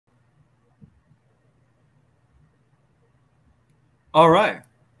All right.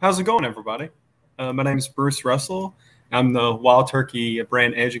 How's it going, everybody? My name is Bruce Russell. I'm the Wild Turkey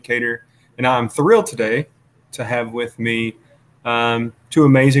brand educator, and I'm thrilled today to have with me two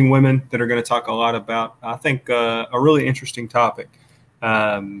amazing women that are going to talk a lot about, I think, a really interesting topic.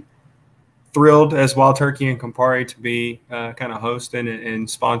 Um, Thrilled as Wild Turkey and Campari to be kind of hosting and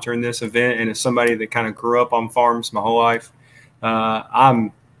sponsoring this event. And as somebody that kind of grew up on farms my whole life,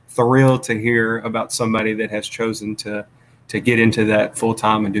 I'm thrilled to hear about somebody that has chosen to get into that full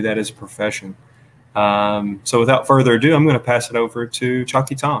time and do that as a profession. So without further ado, I'm going to pass it over to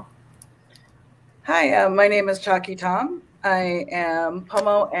Chalky Tom. Hi, my name is Chalky Tom. I am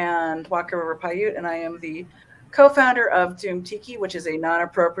Pomo and Walker River Paiute, and I am the co-founder of Doom Tiki, which is a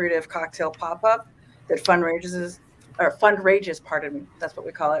non-appropriative cocktail pop-up that fundraises, pardon me, that's what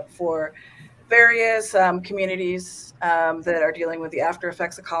we call it, for various communities that are dealing with the after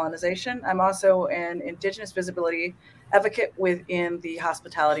effects of colonization. I'm also an indigenous visibility advocate within the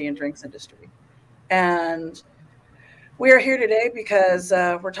hospitality and drinks industry. And we are here today because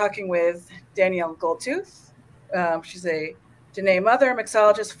we're talking with Danielle Goldtooth. She's a Dinè mother,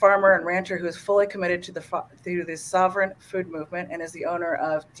 mixologist, farmer, and rancher who is fully committed to the sovereign food movement and is the owner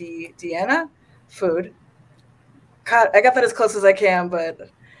of Dinè Food. I got that as close as I can, but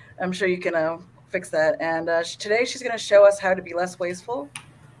I'm sure you can fix that. And today she's going to show us how to be less wasteful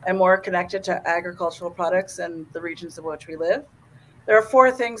and more connected to agricultural products and the regions in which we live. There are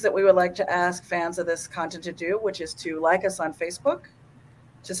 4 things that we would like to ask fans of this content to do, which is to like us on Facebook,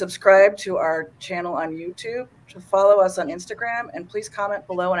 to subscribe to our channel on YouTube, to follow us on Instagram, and please comment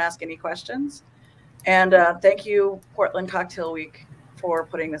below and ask any questions. And thank you, Portland Cocktail Week, for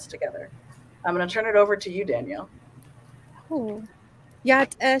putting this together. I'm going to turn it over to you, Danielle. Oh.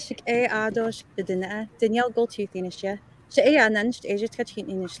 Yat shik adosh Dinè Danielle Goldtooth inishya. Nan ejit kachin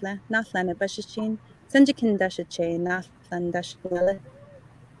inishla, Nathlana Bashishin, Sanjikin Dashache, Nathlan Dashwella.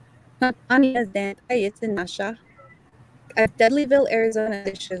 Not Ania's dant, Ayits in Nasha. At Deadlyville, Arizona,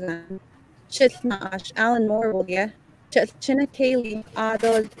 Dishazan. Chitnash, Alan Moore, will ya? Chitchina Kaylee,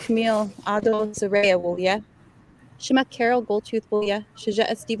 Ado Camille, Ado Zaraya, will ya? Shima Carol Goldtooth, will ya?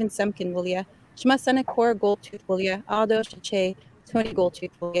 Shaja Stephen Semkin, will ya? Shima Sana Cora Goldtooth, will ya? Ado Shache, Tony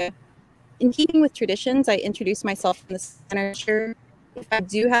Goldtooth, will ya? In keeping with traditions, I introduce myself in the center. Sure, if I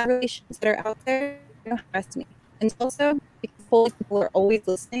do have relations that are out there, don't harass me. And also, because holy people are always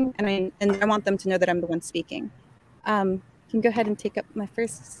listening, and I want them to know that I'm the one speaking. You can go ahead and take up my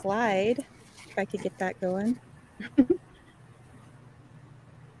first slide, if I could get that going. Not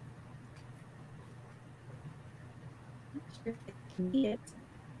sure if I can see it.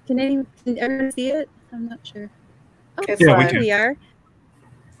 Can everyone see it? I'm not sure. Oh, yeah, there we are.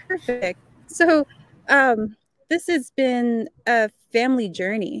 Perfect. So this has been a family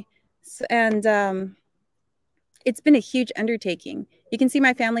journey, and it's been a huge undertaking. You can see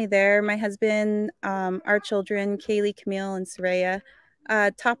my family there, my husband, our children, Kaylee, Camille, and Soraya.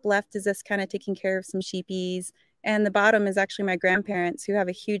 Top left is us kind of taking care of some sheepies, and the bottom is actually my grandparents, who have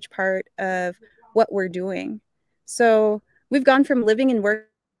a huge part of what we're doing. So we've gone from living and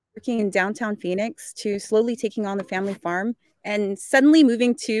working in downtown Phoenix to slowly taking on the family farm and suddenly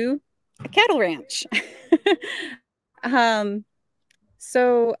moving to a cattle ranch.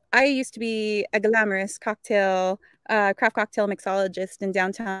 So I used to be a glamorous craft cocktail mixologist in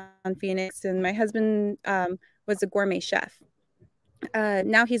downtown Phoenix, and my husband was a gourmet chef.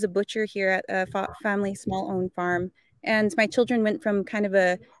 Now he's a butcher here at a family small-owned farm, and my children went from kind of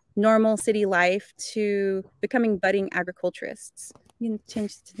a normal city life to becoming budding agriculturists. You can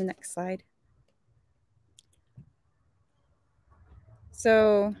change to the next slide.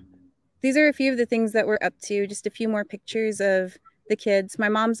 So these are a few of the things that we're up to, just a few more pictures of the kids. My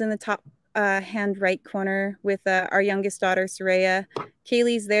mom's in the top hand right corner with our youngest daughter, Soraya.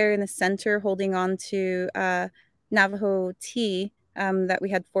 Kaylee's there in the center holding on to Navajo tea that we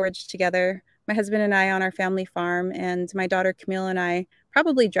had foraged together. My husband and I on our family farm, and my daughter Camille and I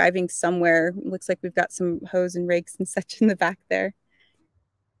probably driving somewhere. Looks like we've got some hoes and rakes and such in the back there.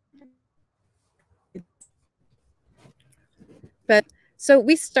 But so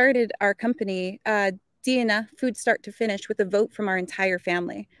we started our company, Dinè, Food Start to Finish, with a vote from our entire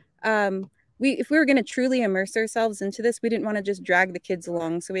family. If we were going to truly immerse ourselves into this, we didn't want to just drag the kids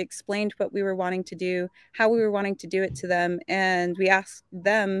along. So we explained what we were wanting to do, how we were wanting to do it to them, and we asked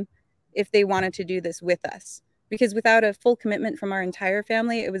them if they wanted to do this with us. Because without a full commitment from our entire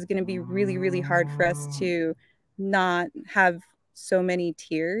family, it was going to be really, really hard for us to not have so many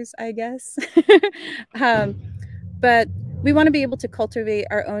tears, I guess. But we want to be able to cultivate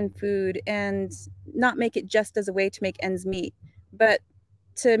our own food and not make it just as a way to make ends meet, but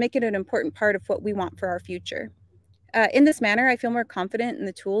to make it an important part of what we want for our future. In this manner, I feel more confident in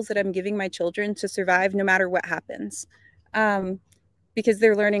the tools that I'm giving my children to survive no matter what happens. Because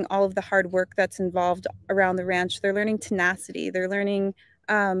they're learning all of the hard work that's involved around the ranch. They're learning tenacity. They're learning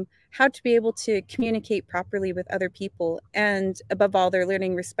how to be able to communicate properly with other people. And above all, they're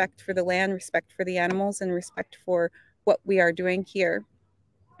learning respect for the land, respect for the animals, and respect for what we are doing here.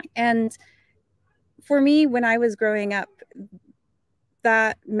 And for me, when I was growing up,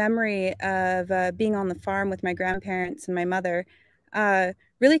 that memory of being on the farm with my grandparents and my mother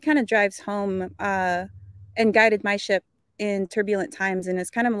really kind of drives home and guided my ship in turbulent times, and is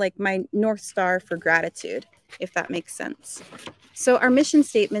kind of like my North Star for gratitude, if that makes sense. So our mission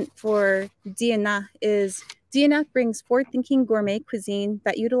statement for Dinè is: Dinè brings forward-thinking gourmet cuisine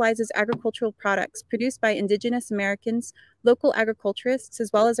that utilizes agricultural products produced by indigenous Americans, local agriculturists,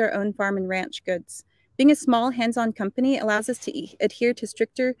 as well as our own farm and ranch goods. Being a small, hands-on company allows us to adhere to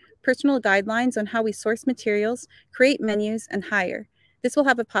stricter personal guidelines on how we source materials, create menus, and hire. This will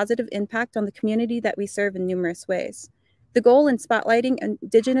have a positive impact on the community that we serve in numerous ways. The goal in spotlighting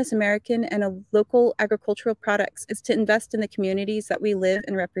indigenous American and local agricultural products is to invest in the communities that we live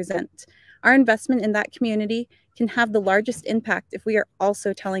and represent. Our investment in that community can have the largest impact if we are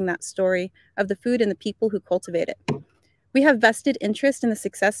also telling that story of the food and the people who cultivate it. We have vested interest in the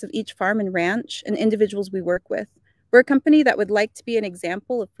success of each farm and ranch and individuals we work with. We're a company that would like to be an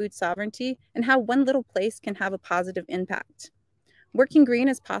example of food sovereignty and how one little place can have a positive impact. Working green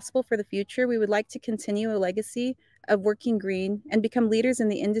is possible for the future. We would like to continue a legacy of working green and become leaders in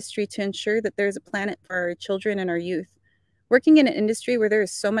the industry to ensure that there's a planet for our children and our youth. Working in an industry where there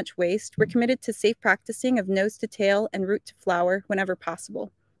is so much waste, we're committed to safe practicing of nose to tail and root to flower whenever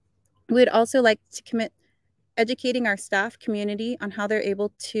possible. We would also like to commit educating our staff community on how they're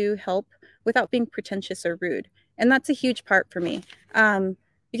able to help without being pretentious or rude. And that's a huge part for me.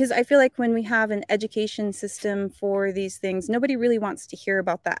 Because I feel like when we have an education system for these things, nobody really wants to hear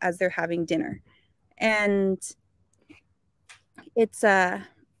about that as they're having dinner. And it's something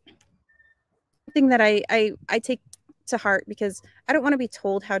that I take to heart, because I don't want to be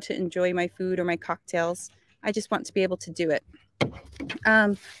told how to enjoy my food or my cocktails. I just want to be able to do it.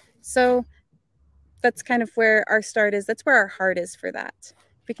 So that's kind of where our start is. That's where our heart is for that.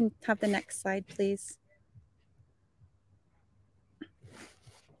 If we can have the next slide, please.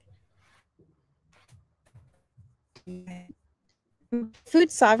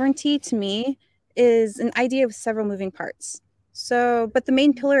 Food sovereignty to me is an idea with several moving parts. But the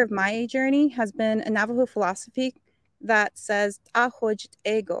main pillar of my journey has been a Navajo philosophy that says, "Ahoj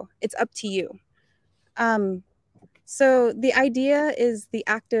ego," it's up to you. So the idea is the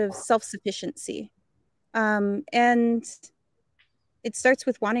act of self-sufficiency. And it starts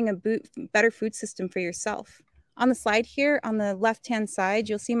with wanting a better food system for yourself. On the slide here, on the left-hand side,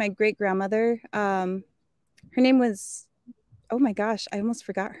 you'll see my great-grandmother. Her name was, oh my gosh, I almost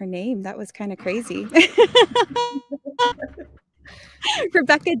forgot her name. That was kind of crazy.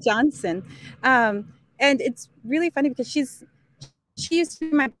 Rebecca Johnson. And it's really funny because she used to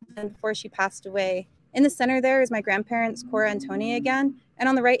be my friend before she passed away. In the center there is my grandparents, Cora and Tony again. And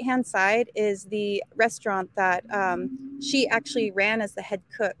on the right-hand side is the restaurant that she actually ran as the head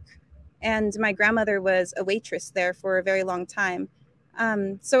cook. And my grandmother was a waitress there for a very long time.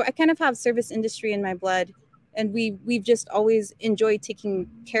 So I kind of have service industry in my blood. And we've just always enjoyed taking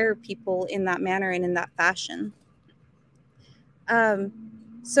care of people in that manner and in that fashion.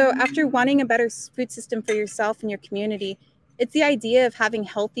 So after wanting a better food system for yourself and your community, it's the idea of having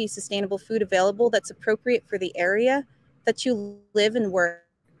healthy, sustainable food available that's appropriate for the area that you live and work.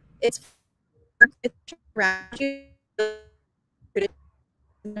 It's around you. The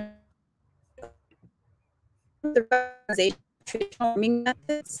traditional farming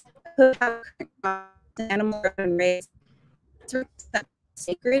methods have animal and raised. It's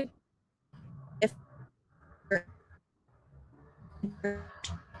sacred. If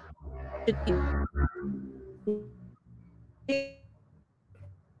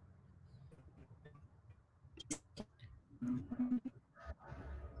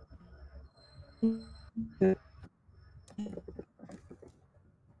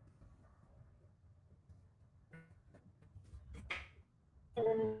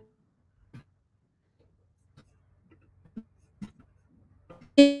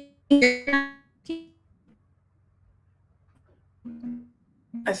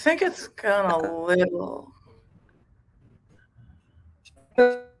I think it's gone a little.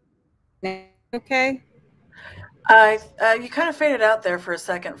 Okay. You kind of faded out there for a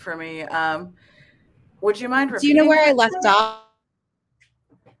second for me. Would you mind repeating? Do you know where I left off?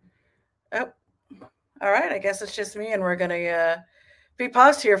 Oh, all right. I guess it's just me, and we're going to be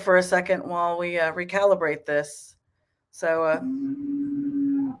paused here for a second while we recalibrate this. So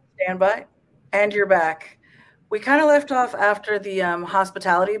stand by, and you're back. We kind of left off after the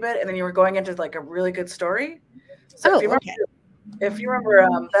hospitality bit, and then you were going into like a really good story. So if you remember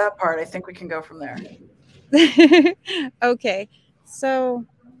that part, I think we can go from there. Okay. So,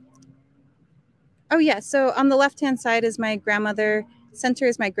 oh yeah. So on the left-hand side is my grandmother. Center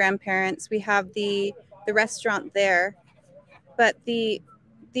is my grandparents. We have the restaurant there, but the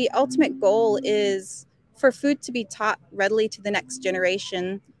ultimate goal is for food to be taught readily to the next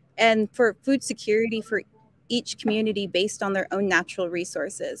generation, and for food security for each community based on their own natural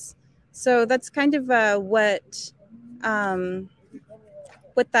resources. So that's kind of what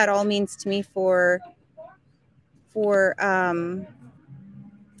that all means to me for that.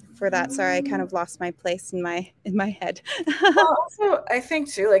 Sorry, I kind of lost my place in my head. Well, also, I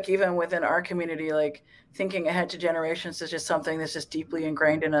think too, like even within our community, like thinking ahead to generations is just something that's just deeply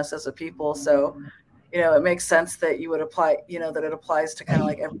ingrained in us as a people. So, it makes sense that you would apply, that it applies to kind of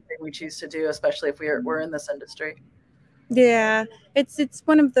like everything we choose to do, especially if we're in this industry. Yeah, it's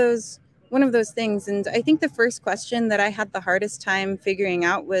one of those things. And I think the first question that I had the hardest time figuring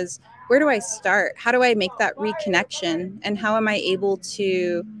out was, where do I start? How do I make that reconnection? And how am I able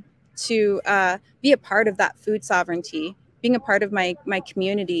to be a part of that food sovereignty, being a part of my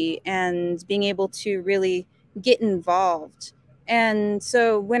community, and being able to really get involved? And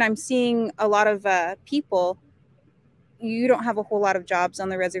so when I'm seeing a lot of people, you don't have a whole lot of jobs on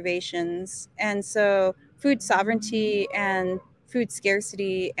the reservations. And so food sovereignty and food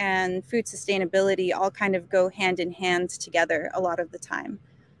scarcity and food sustainability all kind of go hand in hand together a lot of the time.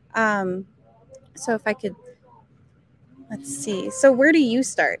 So if I could, let's see. So where do you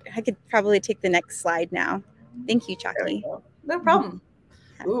start? I could probably take the next slide now. Thank you, Chalky. No problem.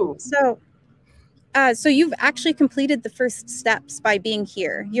 Ooh. So you've actually completed the first steps by being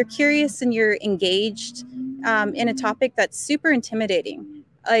here. You're curious and you're engaged in a topic that's super intimidating.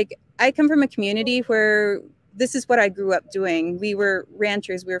 Like, I come from a community where this is what I grew up doing. We were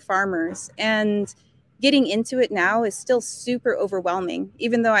ranchers, we were farmers, and getting into it now is still super overwhelming,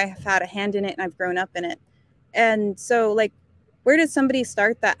 even though I have had a hand in it and I've grown up in it. And so, like, where does somebody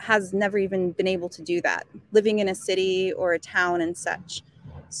start that has never even been able to do that, living in a city or a town and such?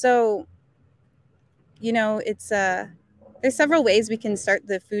 So, it's there's several ways we can start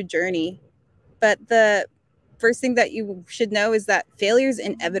the food journey, but the first thing that you should know is that failure is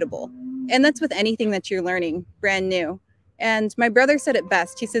inevitable, and that's with anything that you're learning brand new. And my brother said it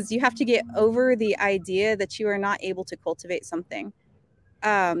best. He says you have to get over the idea that you are not able to cultivate something.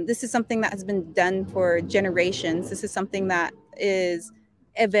 This is something that has been done for generations. This is something that is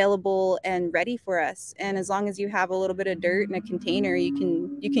available and ready for us, and as long as you have a little bit of dirt in a container, you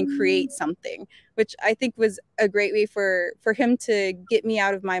can create something, which I think was a great way for him to get me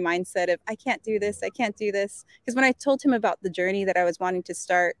out of my mindset of I can't do this, because when I told him about the journey that I was wanting to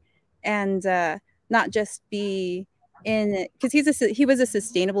start, and not just be in, because he was a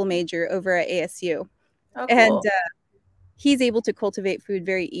sustainable major over at ASU. Oh, cool. And he's able to cultivate food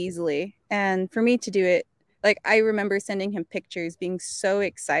very easily, and for me to do it, like, I remember sending him pictures, being so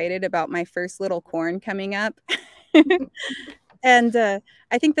excited about my first little corn coming up. And I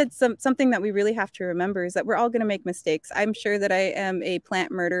think that's something that we really have to remember, is that we're all going to make mistakes. I'm sure that I am a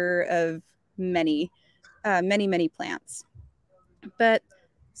plant murderer of many plants. But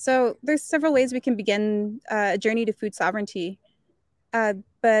so there's several ways we can begin a journey to food sovereignty.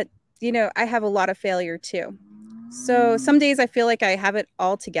 But, I have a lot of failure too. So some days I feel like I have it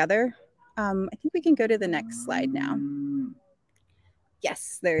all together. I think we can go to the next slide now.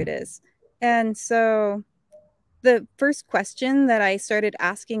 Yes, there it is. And so the first question that I started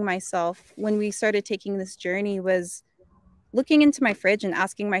asking myself when we started taking this journey was looking into my fridge and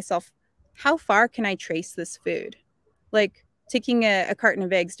asking myself, how far can I trace this food? Like, taking a carton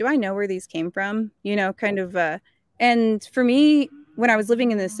of eggs, do I know where these came from? And for me, when I was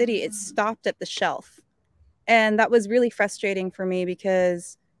living in the city, it stopped at the shelf. And that was really frustrating for me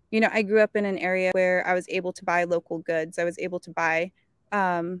because I grew up in an area where I was able to buy local goods. I was able to buy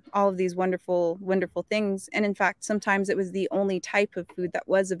all of these wonderful, wonderful things. And in fact, sometimes it was the only type of food that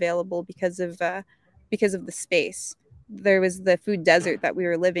was available because of the space. There was the food desert that we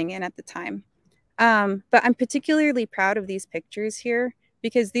were living in at the time. But I'm particularly proud of these pictures here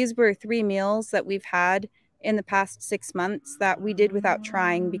because these were 3 meals that we've had in the past 6 months that we did without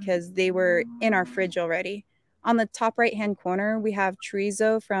trying because they were in our fridge already. On the top right-hand corner, we have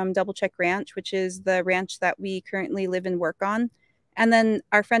chorizo from Double Check Ranch, which is the ranch that we currently live and work on. And then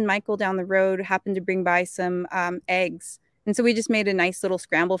our friend Michael down the road happened to bring by some eggs. And so we just made a nice little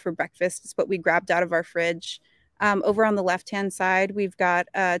scramble for breakfast. It's what we grabbed out of our fridge. Over on the left-hand side, we've got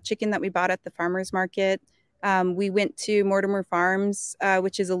chicken that we bought at the farmer's market. We went to Mortimer Farms,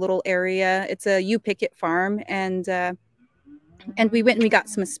 which is a little area. It's a U Pickett farm, and we went and we got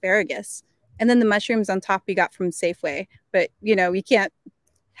some asparagus, and then the mushrooms on top we got from Safeway. But you know, you can't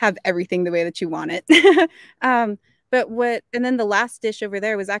have everything the way that you want it. And then the last dish over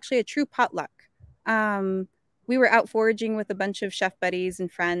there was actually a true potluck. We were out foraging with a bunch of chef buddies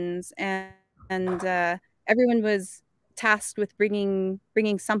and friends, and everyone was tasked with bringing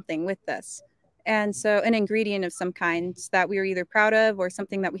something with us. And so an ingredient of some kind that we were either proud of, or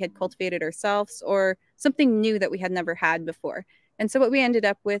something that we had cultivated ourselves, or something new that we had never had before. And so what we ended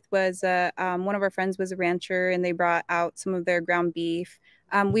up with was one of our friends was a rancher, and they brought out some of their ground beef.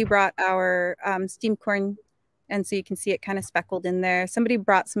 We brought our steamed corn, and so you can see it kind of speckled in there. Somebody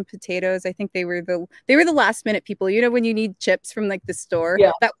brought some potatoes. I think they were the last minute people. You know, when you need chips from like the store,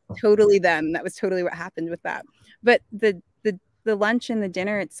 yeah. That was totally them. That was totally what happened with that. But the lunch and the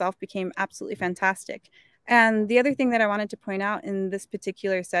dinner itself became absolutely fantastic. And the other thing that I wanted to point out in this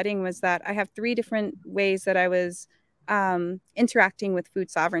particular setting was that I have 3 different ways that I was interacting with food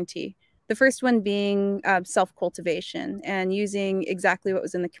sovereignty. The first one being self-cultivation and using exactly what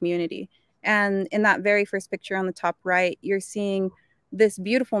was in the community. And in that very first picture on the top right, you're seeing this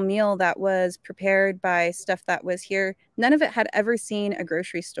beautiful meal that was prepared by stuff that was here. None of it had ever seen a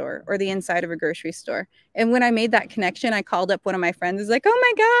grocery store or the inside of a grocery store. And when I made that connection, I called up one of my friends. I was like, oh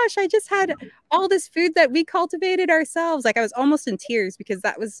my gosh, I just had all this food that we cultivated ourselves. Like I was almost in tears, because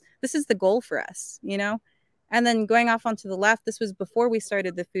this is the goal for us, you know? And then going off onto the left, this was before we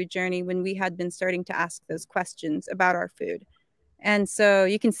started the food journey, when we had been starting to ask those questions about our food. And so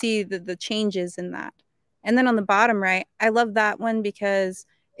you can see the changes in that. And then on the bottom right, I love that one because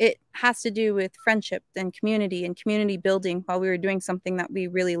it has to do with friendship and community building while we were doing something that we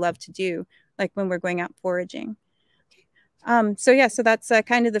really love to do, like when we're going out foraging. So that's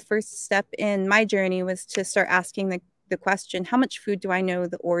kind of the first step in my journey, was to start asking the question, how much food do I know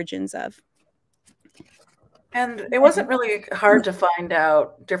the origins of? And it wasn't really hard to find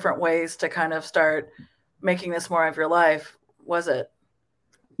out different ways to kind of start making this more of your life, was it?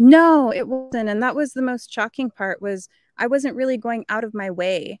 No, it wasn't. And that was the most shocking part, was I wasn't really going out of my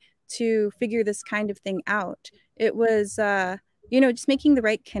way to figure this kind of thing out. It was, just making the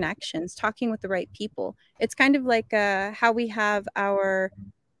right connections, talking with the right people. It's kind of like how we have our,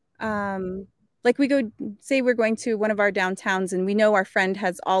 like we go, say we're going to one of our downtowns and we know our friend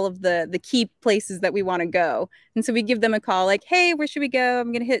has all of the key places that we want to go. And so we give them a call like, hey, where should we go?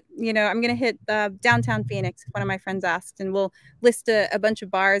 I'm going to hit downtown Phoenix, if one of my friends asked, and we'll list a bunch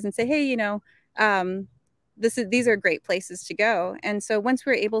of bars and say, hey, these are great places to go. And so once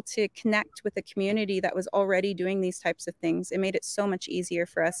we were able to connect with a community that was already doing these types of things, it made it so much easier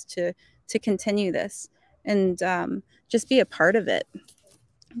for us to continue this and just be a part of it.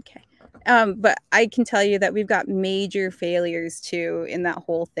 Okay. But I can tell you that we've got major failures too in that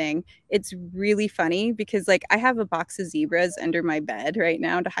whole thing. It's really funny because like I have a box of zebras under my bed right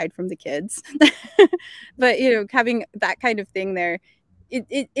now to hide from the kids. But having that kind of thing there,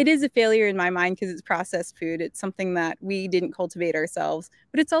 it is a failure in my mind because it's processed food. It's something that we didn't cultivate ourselves,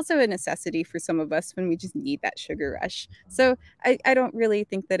 but it's also a necessity for some of us when we just need that sugar rush. So I don't really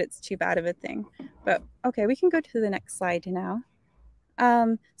think that it's too bad of a thing. But okay, we can go to the next slide now.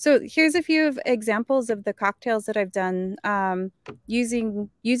 So here's a few of examples of the cocktails that I've done using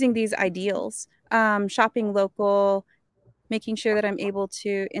these ideals, shopping local, making sure that I'm able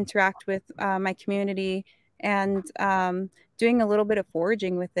to interact with my community, and doing a little bit of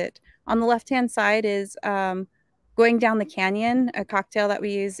foraging with it. On the left-hand side is going down the canyon, a cocktail that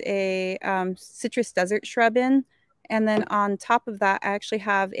we use a citrus desert shrub in. And then on top of that, I actually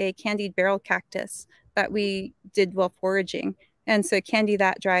have a candied barrel cactus that we did while foraging. And so candy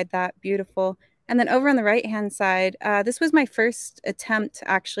that, dried that, beautiful. And then over on the right-hand side, this was my first attempt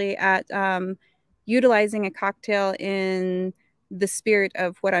actually at utilizing a cocktail in the spirit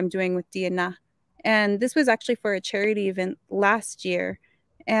of what I'm doing with Dinè. And this was actually for a charity event last year.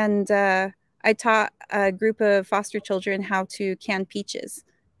 And I taught a group of foster children how to can peaches.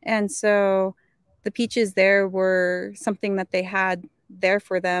 And so the peaches there were something that they had there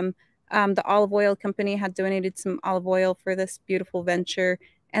for them. The olive oil company had donated some olive oil for this beautiful venture.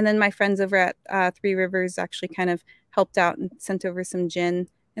 And then my friends over at Three Rivers actually kind of helped out and sent over some gin.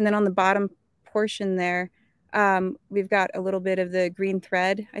 And then on the bottom portion there, we've got a little bit of the green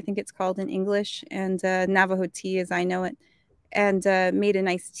thread, I think it's called in English, and Navajo tea as I know it, and made a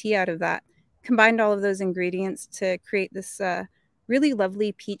nice tea out of that. Combined all of those ingredients to create this really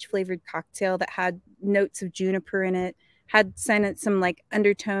lovely peach flavored cocktail that had notes of juniper in it, had some like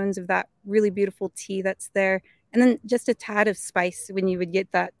undertones of that really beautiful tea that's there, and then just a tad of spice when you would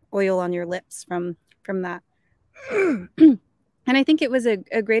get that oil on your lips from that. And I think it was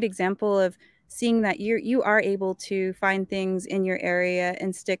a great example of seeing that you are able to find things in your area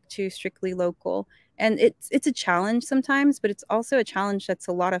and stick to strictly local. And it's a challenge sometimes, but it's also a challenge that's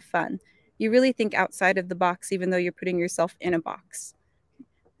a lot of fun. You really think outside of the box, even though you're putting yourself in a box.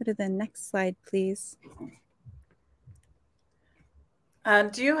 Go to the next slide, please.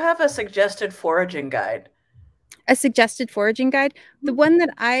 Do you have a suggested foraging guide? A suggested foraging guide? The one that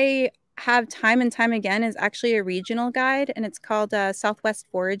I have time and time again is actually a regional guide, and it's called Southwest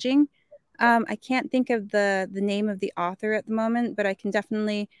Foraging. I can't think of the name of the author at the moment, but I can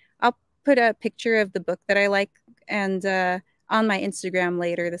definitely, I'll put a picture of the book that I like and on my Instagram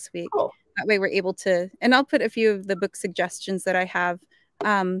later this week. Cool. That way we're able to, and I'll put a few of the book suggestions that I have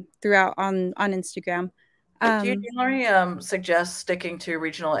throughout on Instagram. Do you generally suggest sticking to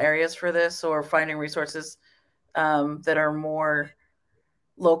regional areas for this, or finding resources that are more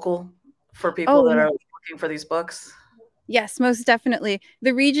local for people that are looking for these books? Yes, most definitely.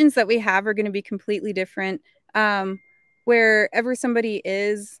 The regions that we have are going to be completely different. Wherever somebody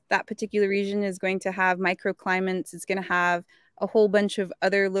is, that particular region is going to have microclimates. It's going to have a whole bunch of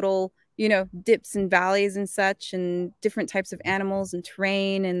other little, dips and valleys and such, and different types of animals and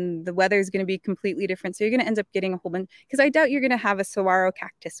terrain, and the weather is going to be completely different. So you're going to end up getting a whole bunch, because I doubt you're going to have a saguaro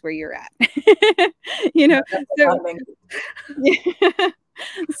cactus where you're at.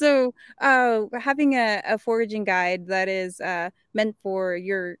 So having a foraging guide that is meant for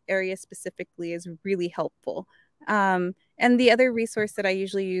your area specifically is really helpful. And the other resource that I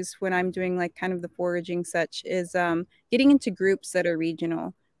usually use when I'm doing like kind of the foraging such is getting into groups that are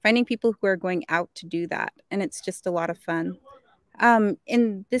regional, finding people who are going out to do that. And it's just a lot of fun.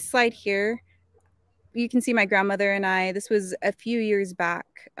 In this slide here, you can see my grandmother and I. This was a few years back,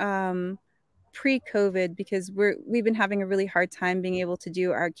 pre-COVID, because we've been having a really hard time being able to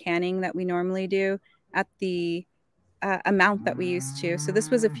do our canning that we normally do at the amount that we used to. So this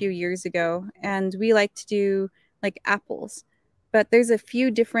was a few years ago, and we like to do like apples, but there's a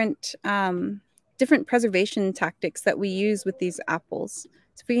few different different preservation tactics that we use with these apples.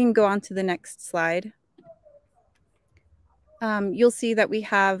 So if we can go on to the next slide, you'll see that we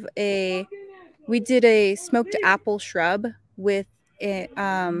did a smoked apple shrub with it.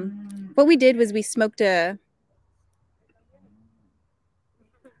 What we did was we smoked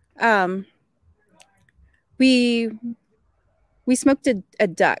we smoked a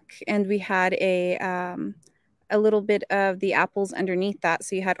duck, and we had a little bit of the apples underneath that,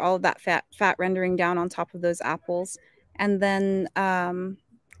 so you had all of that fat rendering down on top of those apples. And then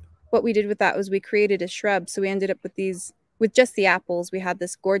what we did with that was we created a shrub. So we ended up with just the apples. We had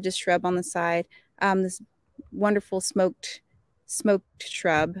this gorgeous shrub on the side, this wonderful smoked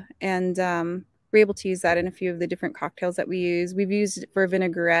shrub, and we're able to use that in a few of the different cocktails that we use. We've used it for a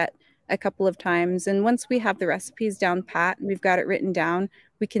vinaigrette a couple of times, and once we have the recipes down pat and we've got it written down,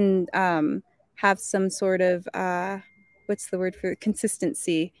 we can have some sort of what's the word for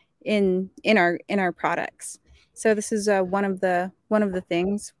consistency in our products. So this is one of the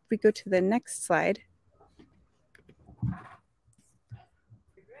things. If we go to the next slide.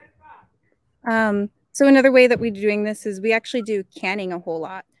 So another way that we're doing this is we actually do canning a whole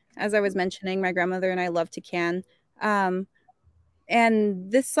lot. As I was mentioning, my grandmother and I love to can. And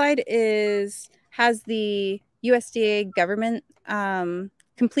this slide has the USDA government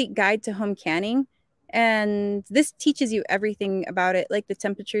complete guide to home canning. And this teaches you everything about it, like the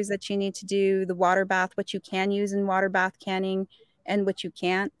temperatures that you need to do, the water bath, what you can use in water bath canning and what you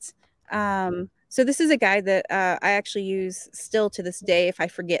can't. So this is a guide that I actually use still to this day if I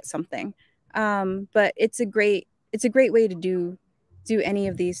forget something. But it's a great way to do any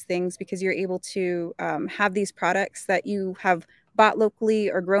of these things, because you're able to have these products that you have bought locally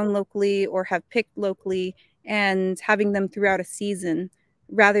or grown locally or have picked locally, and having them throughout a season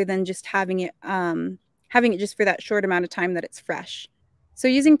rather than just having it just for that short amount of time that it's fresh. So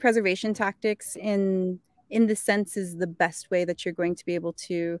using preservation tactics in this sense is the best way that you're going to be able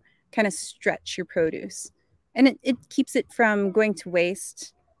to kind of stretch your produce, and it keeps it from going to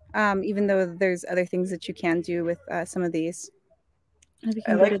waste. Even though there's other things that you can do with some of these.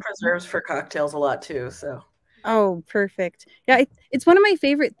 I like preserves for cocktails a lot too. So. Oh, perfect. Yeah, it's one of my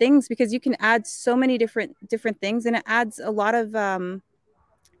favorite things, because you can add so many different things, and it adds a lot of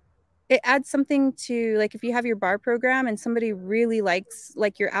it adds something to, like, if you have your bar program and somebody really likes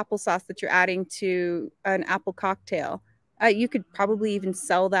like your applesauce that you're adding to an apple cocktail, you could probably even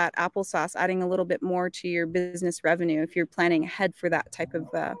sell that applesauce, adding a little bit more to your business revenue if you're planning ahead for that type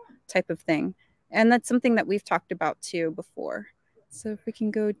of thing. And that's something that we've talked about too before. So if we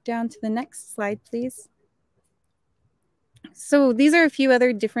can go down to the next slide, please. So these are a few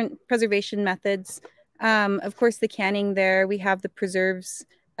other different preservation methods. Of course, the canning there, we have the preserves,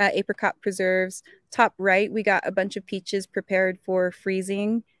 apricot preserves. Top right, we got a bunch of peaches prepared for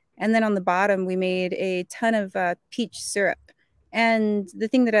freezing. And then on the bottom, we made a ton of peach syrup. And the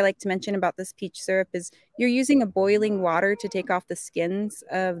thing that I like to mention about this peach syrup is you're using a boiling water to take off the skins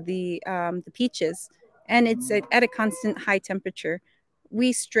of the peaches, and it's at a constant high temperature.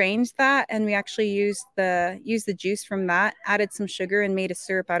 We strained that, and we actually used the juice from that, added some sugar, and made a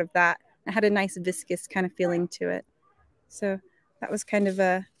syrup out of that. It had a nice viscous kind of feeling to it. So that was kind of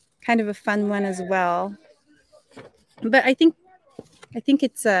a fun one as well. But I think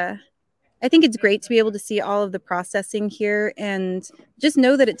it's I think it's great to be able to see all of the processing here and just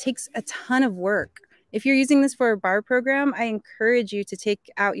know that it takes a ton of work. If you're using this for a bar program, I encourage you to take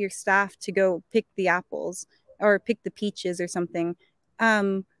out your staff to go pick the apples or pick the peaches or something.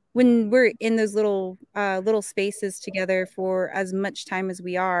 When we're in those little spaces together for as much time as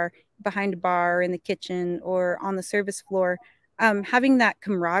we are behind a bar, or in the kitchen, or on the service floor, having that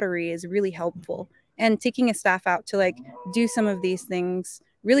camaraderie is really helpful. And taking a staff out to like do some of these things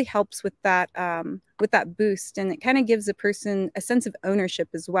really helps with that boost, and it kind of gives a person a sense of ownership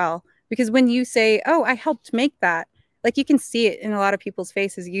as well. Because when you say, "Oh, I helped make that," like you can see it in a lot of people's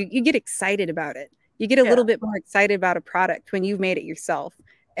faces. You get excited about it. You get a little bit more excited about a product when you've made it yourself.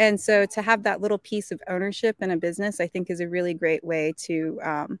 And so to have that little piece of ownership in a business, I think is a really great way to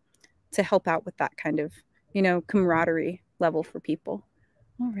help out with that kind of, camaraderie level for people.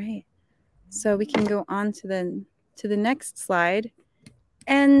 All right. So we can go on to the next slide.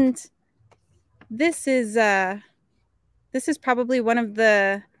 And this is probably one of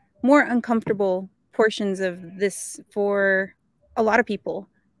the more uncomfortable portions of this for a lot of people,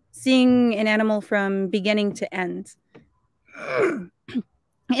 seeing an animal from beginning to end. And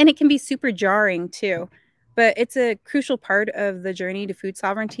it can be super jarring too, but it's a crucial part of the journey to food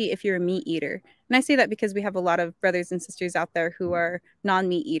sovereignty if you're a meat eater. And I say that because we have a lot of brothers and sisters out there who are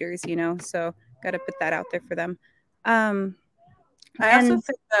non-meat eaters, so got to put that out there for them. I also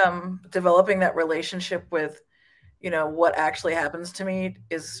think developing that relationship with, what actually happens to meat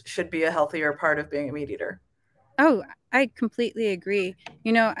should be a healthier part of being a meat eater. Oh, I completely agree.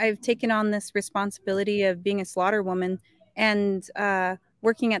 I've taken on this responsibility of being a slaughter woman and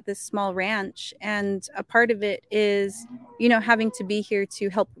working at this small ranch. And a part of it is, having to be here to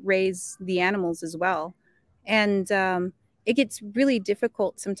help raise the animals as well. And it gets really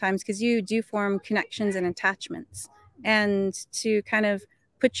difficult sometimes because you do form connections and attachments. And to kind of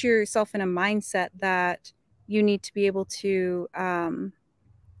put yourself in a mindset that you need to be able to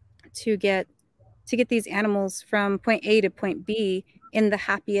get these animals from point A to point B in the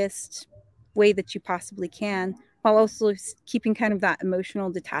happiest way that you possibly can, while also keeping kind of that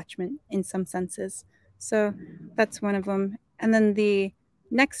emotional detachment in some senses. So that's one of them. And then the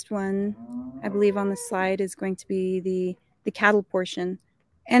next one, I believe on the slide, is going to be the cattle portion.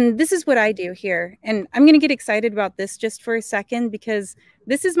 And this is what I do here. And I'm going to get excited about this just for a second because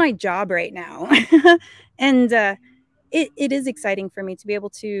this is my job right now. And it is exciting for me to be able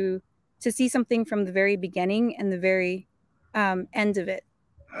to see something from the very beginning and the very end of it.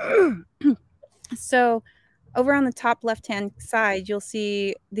 So over on the top left-hand side, you'll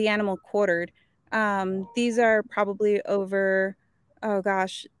see the animal quartered. These are probably over, oh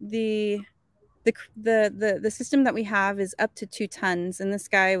gosh, the system that we have is up to 2 tons, and this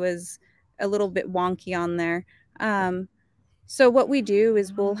guy was a little bit wonky on there. So what we do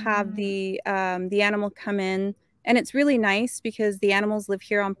is we'll have the animal come in, and it's really nice because the animals live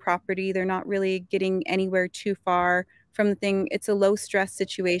here on property. They're not really getting anywhere too far from the thing. It's a low stress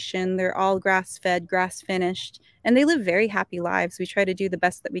situation. They're all grass fed, grass finished, and they live very happy lives. We try to do the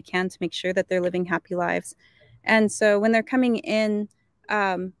best that we can to make sure that they're living happy lives. And so when they're coming in,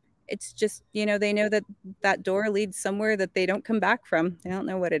 it's just, they know that door leads somewhere that they don't come back from. They don't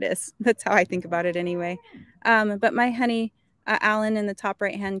know what it is. That's how I think about it anyway. But my honey, Alan, in the top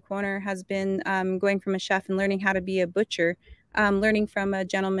right-hand corner, has been going from a chef and learning how to be a butcher, learning from a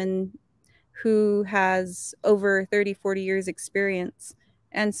gentleman who has over 30, 40 years experience.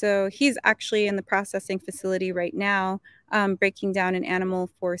 And so he's actually in the processing facility right now, breaking down an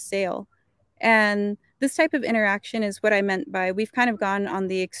animal for sale. And this type of interaction is what I meant by we've kind of gone on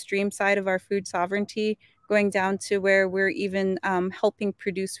the extreme side of our food sovereignty, going down to where we're even helping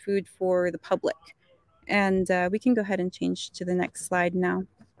produce food for the public. And we can go ahead and change to the next slide now.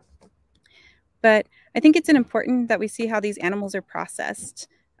 But I think it's important that we see how these animals are processed.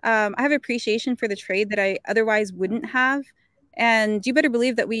 I have appreciation for the trade that I otherwise wouldn't have. And you better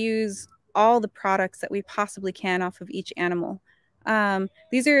believe that we use all the products that we possibly can off of each animal.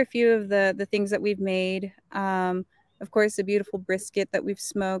 These are a few of the things that we've made. Of course, a beautiful brisket that we've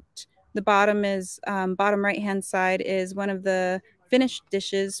smoked. the bottom is bottom right hand side is one of the finished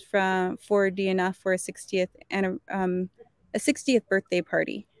dishes for Dinè for a 60th birthday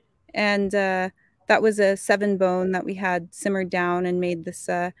party, and that was a 7-bone that we had simmered down and made this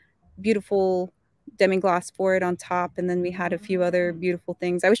beautiful demi-glace for it on top, and then we had a few other beautiful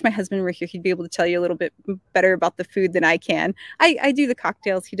things. I wish my husband were here. He'd be able to tell you a little bit better about the food than I can. I do the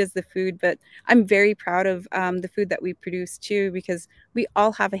cocktails, he does the food, but I'm very proud of the food that we produce too, because we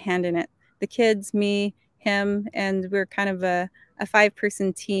all have a hand in it. The kids, me, him, and we're kind of a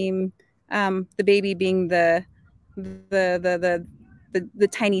 5-person team. The baby being the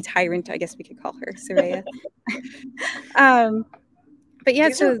tiny tyrant, I guess we could call her, Soraya. But yeah,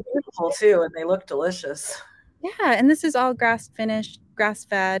 these are beautiful too, and they look delicious. Yeah, and this is all grass finished, grass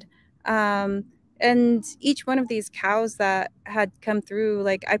fed. And each one of these cows that had come through,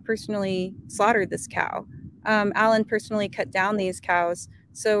 like I personally slaughtered this cow. Alan personally cut down these cows.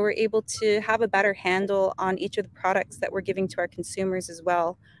 So we're able to have a better handle on each of the products that we're giving to our consumers as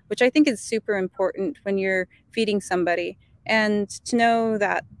well, which I think is super important when you're feeding somebody. And to know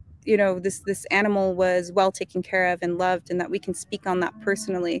that, you know, this animal was well taken care of and loved, and that we can speak on that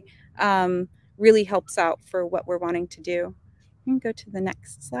personally, really helps out for what we're wanting to do. You can go to the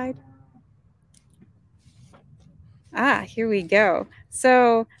next slide. Here we go.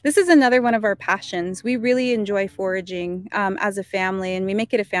 So this is another one of our passions. We really enjoy foraging as a family, and we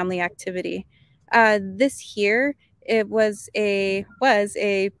make it a family activity. This here, it was a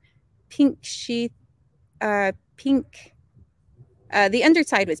pink sheath, pink. The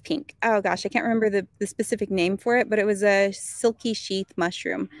underside was pink. Oh gosh, I can't remember the specific name for it, but it was a silky sheath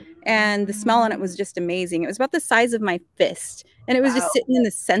mushroom, and the smell on it was just amazing. It was about the size of my fist, and it was just sitting in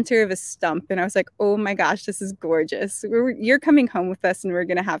the center of a stump, and I was like, oh my gosh, this is gorgeous. You're coming home with us, and we're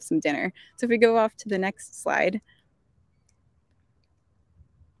gonna have some dinner. So if we go off to the next slide.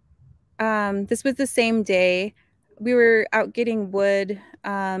 This was the same day. We were out getting wood,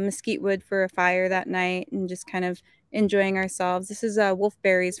 mesquite wood for a fire that night, and just kind of enjoying ourselves. This is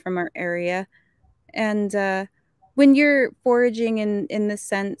wolfberries from our area. And when you're foraging in this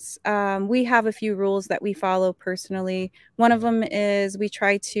sense, we have a few rules that we follow personally. One of them is we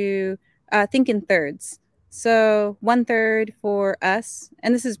try to think in thirds. So 1/3 for us,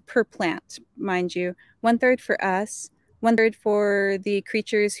 and this is per plant, mind you, 1/3 for us, 1/3 for the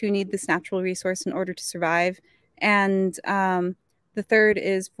creatures who need this natural resource in order to survive, and the third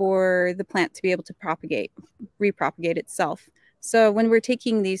is for the plant to be able to repropagate itself. So when we're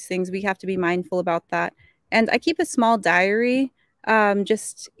taking these things, we have to be mindful about that. And I keep a small diary,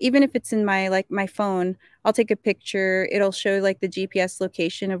 just even if it's in my phone, I'll take a picture. It'll show like the GPS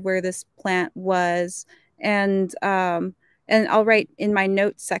location of where this plant was, and I'll write in my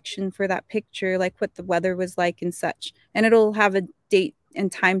notes section for that picture like what the weather was like and such. And it'll have a date and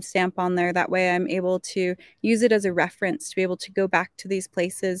timestamp on there. That way I'm able to use it as a reference to be able to go back to these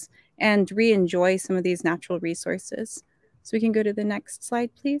places and re-enjoy some of these natural resources. So we can go to the next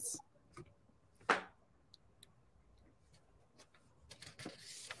slide, please.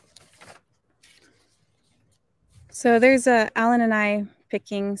 So there's Alan and I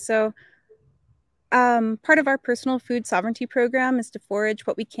picking. So part of our personal food sovereignty program is to forage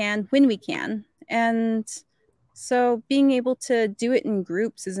what we can when we can. And so being able to do it in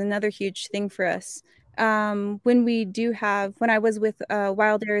groups is another huge thing for us. When I was with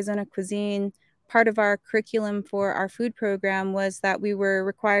WILD Arizona Cuisine, part of our curriculum for our food program was that we were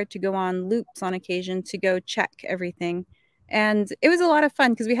required to go on loops on occasion to go check everything. And it was a lot of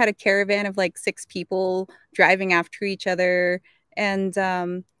fun because we had a caravan of like 6 people driving after each other. And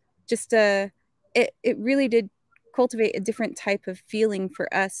it really did cultivate a different type of feeling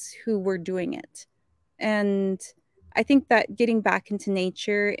for us who were doing it. And I think that getting back into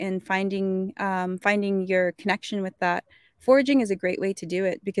nature and finding your connection with that, foraging is a great way to do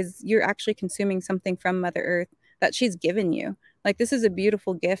it, because you're actually consuming something from Mother Earth that she's given you. Like, this is a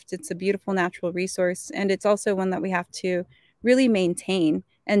beautiful gift. It's a beautiful natural resource. And it's also one that we have to really maintain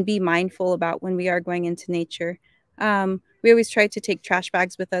and be mindful about when we are going into nature. We always try to take trash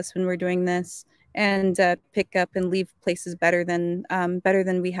bags with us when we're doing this, and pick up and leave places better than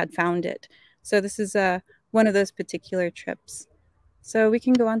we had found it. So this is one of those particular trips. So we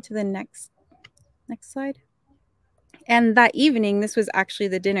can go on to the next slide. And that evening, this was actually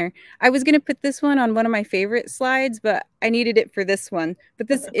the dinner. I was going to put this one on one of my favorite slides, but I needed it for this one. But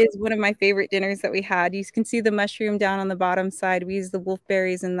this is one of my favorite dinners that we had. You can see the mushroom down on the bottom side. We used the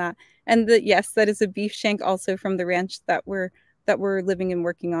wolfberries in that. And yes, that is a beef shank also from the ranch that we're living and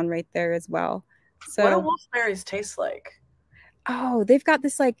working on right there as well. So what do wolfberries taste like? Oh, they've got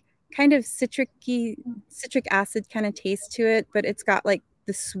this like kind of citric acid kind of taste to it, but it's got like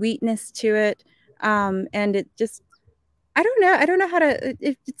the sweetness to it. And it just, I don't know how to,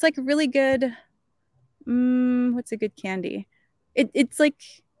 it's like really good. What's a good candy? It's like,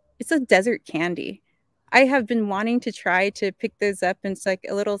 it's a desert candy. I have been wanting to try to pick those up, and it's like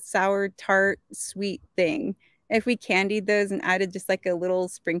a little sour, tart, sweet thing. If we candied those and added just like a little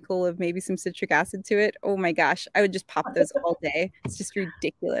sprinkle of maybe some citric acid to it, oh my gosh, I would just pop those all day. It's just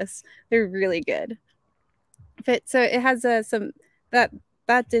ridiculous. They're really good. So it has some that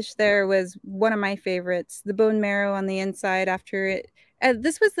that dish there was one of my favorites. The bone marrow on the inside after it.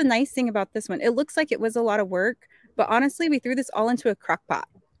 This was the nice thing about this one. It looks like it was a lot of work, but honestly, we threw this all into a crock pot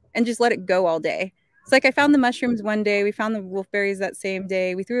and just let it go all day. It's like I found the mushrooms one day, we found the wolfberries that same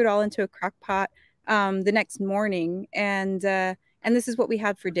day. We threw it all into a crock pot the next morning, and this is what we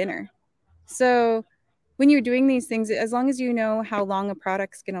had for dinner. So when you're doing these things, as long as you know how long a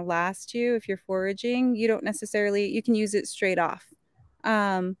product's going to last you, if you're foraging, you don't necessarily, you can use it straight off.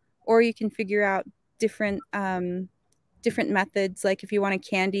 Or you can figure out different different methods, like if you want to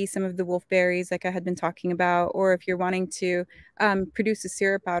candy some of the wolfberries like I had been talking about, or if you're wanting to produce a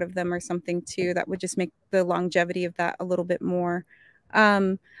syrup out of them or something too, that would just make the longevity of that a little bit more.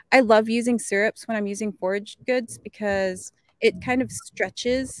 I love using syrups when I'm using foraged goods because it kind of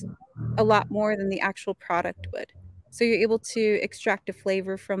stretches a lot more than the actual product would. So you're able to extract a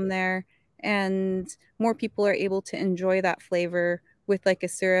flavor from there, and more people are able to enjoy that flavor with like a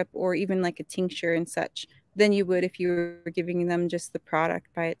syrup or even like a tincture and such than you would if you were giving them just the product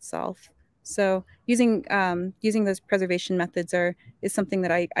by itself. So using those preservation methods is something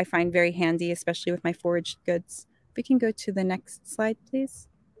that I find very handy, especially with my foraged goods. We can go to the next slide, please.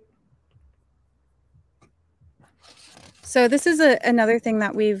 So this is another thing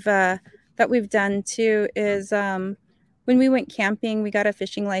that we've done too is when we went camping, we got a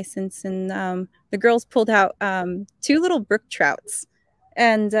fishing license, and the girls pulled out 2 little brook trouts,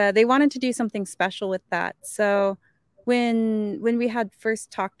 and they wanted to do something special with that. So when we had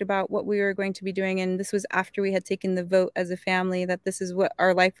first talked about what we were going to be doing, and this was after we had taken the vote as a family that this is what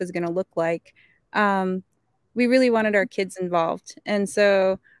our life was going to look like, we really wanted our kids involved. And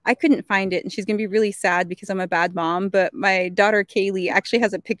so I couldn't find it, and she's going to be really sad because I'm a bad mom, but my daughter Kaylee actually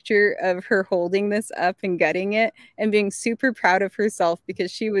has a picture of her holding this up and gutting it and being super proud of herself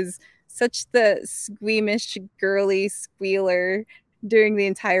because she was such the squeamish, girly squealer during the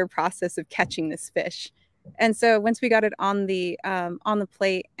entire process of catching this fish. And so once we got it on the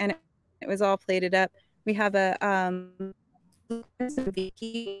plate and it was all plated up, we have a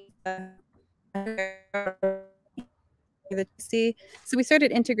so we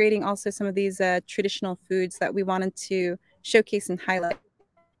started integrating also some of these traditional foods that we wanted to showcase and highlight.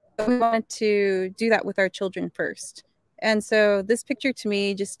 But we wanted to do that with our children first. And so this picture to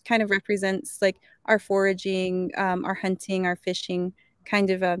me just kind of represents like our foraging, our hunting, our fishing kind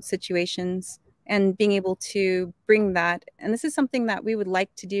of situations, and being able to bring that. And this is something that we would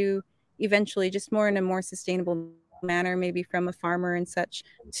like to do eventually, just more in a more sustainable manner, maybe from a farmer and such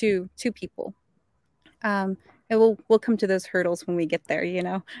to people. And we'll come to those hurdles when we get there, you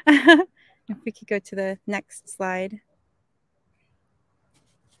know. If we could go to the next slide.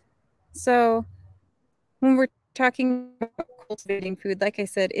 So when we're talking about cultivating food, like I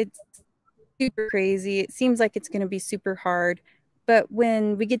said, it's super crazy. It seems like it's going to be super hard. But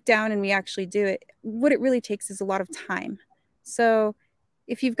when we get down and we actually do it, what it really takes is a lot of time. So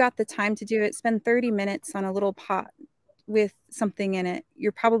if you've got the time to do it, spend 30 minutes on a little pot with something in it.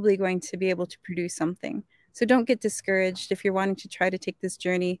 You're probably going to be able to produce something. So don't get discouraged if you're wanting to try to take this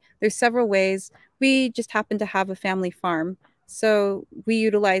journey. There's several ways. We just happen to have a family farm, so we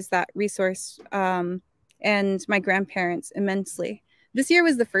utilize that resource and my grandparents immensely. This year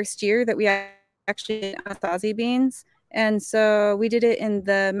was the first year that we actually did Anasazi beans, and so we did it in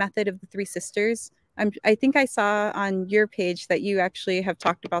the method of the 3 sisters. I think I saw on your page that you actually have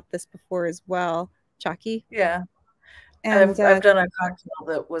talked about this before as well, Chalky. Yeah, and I've done a cocktail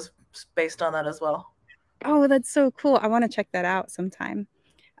that was based on that as well. Oh, that's so cool. I want to check that out sometime.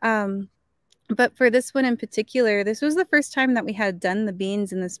 But for this one in particular, this was the first time that we had done the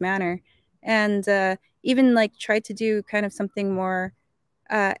beans in this manner, and even like tried to do kind of something more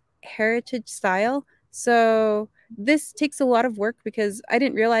heritage style. So this takes a lot of work because I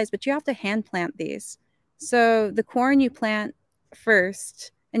didn't realize, but you have to hand plant these. So the corn you plant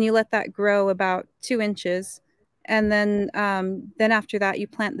first, and you let that grow about 2 inches, and then after that you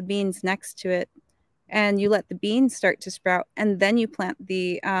plant the beans next to it, and you let the beans start to sprout, and then you plant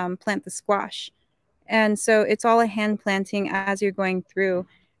the squash. And so it's all a hand planting as you're going through.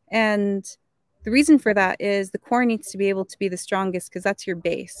 And the reason for that is the corn needs to be able to be the strongest because that's your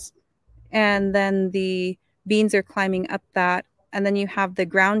base. And then the beans are climbing up that and then you have the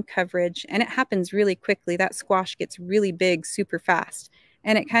ground coverage, and it happens really quickly. That squash gets really big super fast,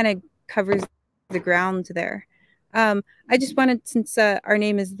 and it kind of covers the ground there. I just wanted, since our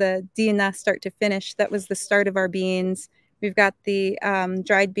name is the Dinè start to finish, that was the start of our beans. We've got the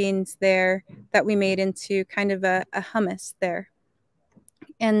dried beans there that we made into kind of a hummus there.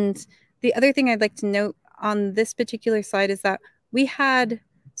 And the other thing I'd like to note on this particular slide is that we had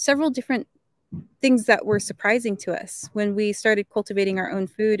several different things that were surprising to us when we started cultivating our own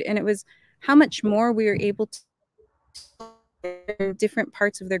food, and it was how much more we were able to in different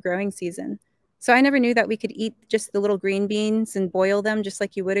parts of their growing season. So I never knew that we could eat just the little green beans and boil them just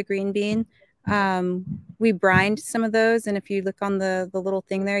like you would a green bean. We brined some of those, and if you look on the little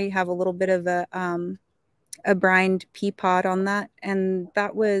thing there, you have a little bit of a brined pea pod on that, and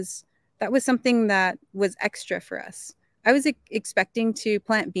that was something that was extra for us. I was expecting to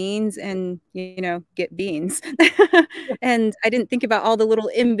plant beans and, get beans. And I didn't think about all the little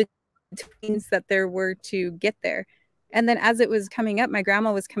in-betweens that there were to get there. And then as it was coming up, my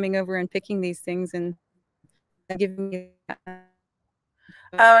grandma was coming over and picking these things and giving me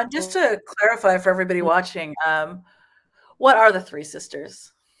just to clarify for everybody watching, what are the three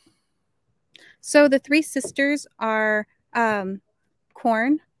sisters? So the three sisters are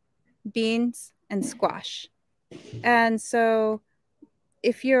corn, beans, and squash. And so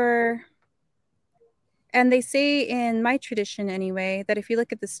and they say in my tradition anyway, that if you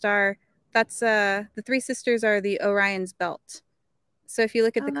look at the star, that's the three sisters are the Orion's belt. So if you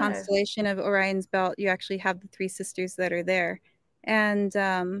look at the constellation of Orion's belt, you actually have the three sisters that are there. And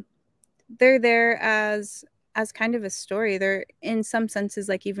they're there as kind of a story. They're in some senses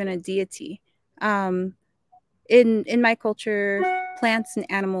like even a deity. In my culture, plants and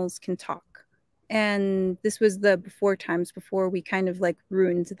animals can talk. And this was the before times, before we kind of like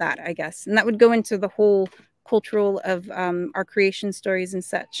ruined that, I guess. And that would go into the whole cultural of our creation stories and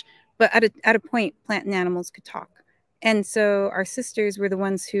such. But at a point, plant and animals could talk. And so our sisters were the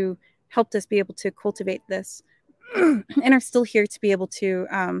ones who helped us be able to cultivate this and are still here to be able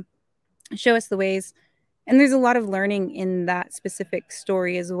to show us the ways. And there's a lot of learning in that specific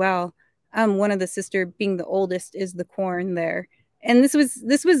story as well. One of the sister, being the oldest, is the corn there. And this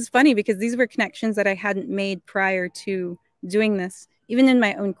was funny because these were connections that I hadn't made prior to doing this, even in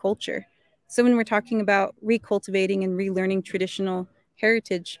my own culture. So when we're talking about recultivating and relearning traditional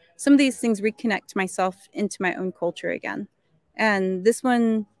heritage, some of these things reconnect myself into my own culture again. And this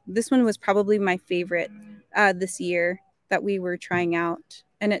one was probably my favorite this year that we were trying out.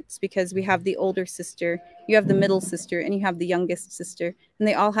 And it's because we have the older sister, you have the middle sister, and you have the youngest sister, and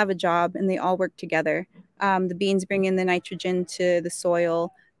they all have a job and they all work together. The beans bring in the nitrogen to the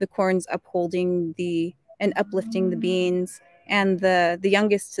soil, the corn's upholding and uplifting the beans, and the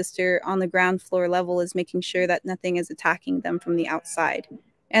youngest sister on the ground floor level is making sure that nothing is attacking them from the outside.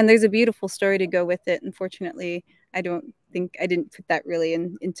 And there's a beautiful story to go with it. Unfortunately, I don't think I didn't put that really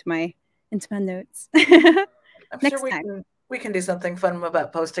into my notes. I'm sure we can do something fun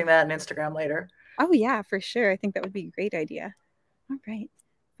about posting that on Instagram later. Oh yeah, for sure. I think that would be a great idea. All right,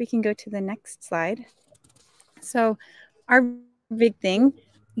 we can go to the next slide. So our big thing,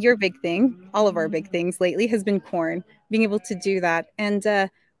 your big thing, all of our big things lately has been corn, being able to do that. And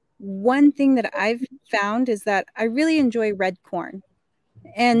one thing that I've found is that I really enjoy red corn.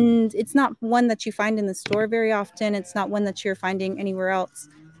 And it's not one that you find in the store very often. It's not one that you're finding anywhere else.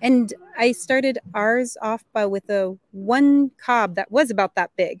 And I started ours off with a one cob that was about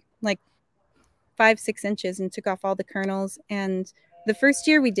that big, like 5-6 inches, and took off all the kernels. And the first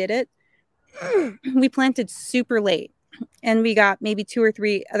year we did it, we planted super late, and we got maybe 2 or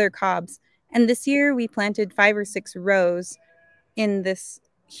 3 other cobs. And this year we planted 5 or 6 rows in this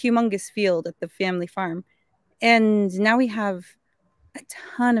humongous field at the family farm. And now we have a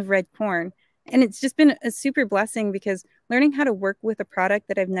ton of red corn. And it's just been a super blessing, because learning how to work with a product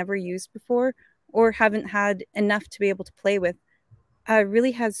that I've never used before or haven't had enough to be able to play with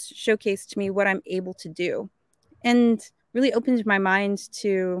really has showcased to me what I'm able to do, and really opened my mind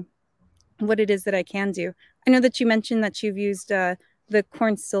to what it is that I can do. I know that you mentioned that you've used the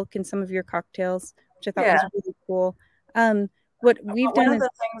corn silk in some of your cocktails, which I thought was really cool. What we've done One of the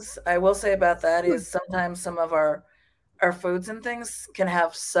things I will say about that is sometimes some of our foods and things can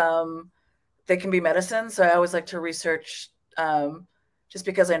have they can be medicine. So I always like to research, just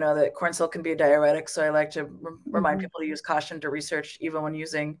because I know that corn silk can be a diuretic. So I like to remind people to use caution to research, even when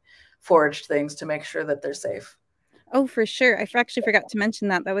using foraged things, to make sure that they're safe. Oh, for sure. I actually forgot to mention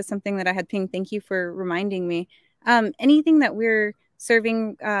that. That was something that I had pinged. Thank you for reminding me. Anything that we're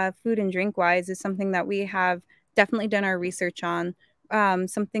serving food and drink wise is something that we have definitely done our research on.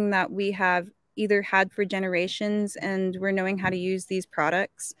 Something that we have either had for generations and we're knowing how to use these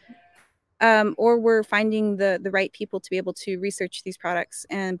products, or we're finding the right people to be able to research these products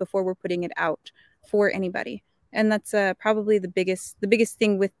and before we're putting it out for anybody. And that's probably the biggest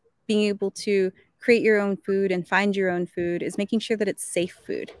thing with being able to create your own food and find your own food is making sure that it's safe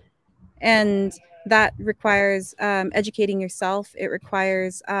food. And that requires educating yourself. It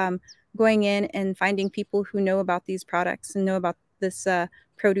requires going in and finding people who know about these products and know about this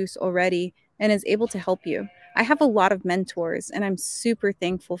produce already and is able to help you. I have a lot of mentors and I'm super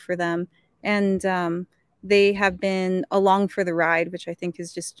thankful for them. And they have been along for the ride, which I think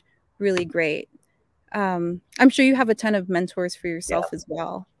is just really great. I'm sure you have a ton of mentors for yourself as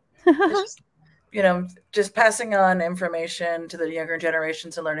well. Just, just passing on information to the younger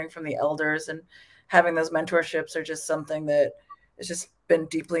generations and learning from the elders and having those mentorships are just something that has just been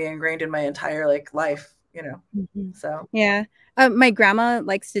deeply ingrained in my entire life, So yeah. My grandma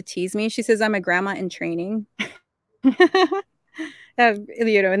likes to tease me. She says I'm a grandma in training. In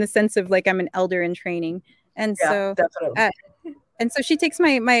the sense of I'm an elder in training. And yeah, so definitely. And so she takes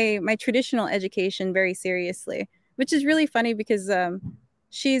my traditional education very seriously, which is really funny because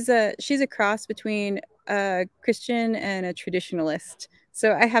she's a cross between a Christian and a traditionalist.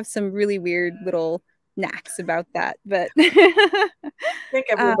 So I have some really weird little knacks about that. But I think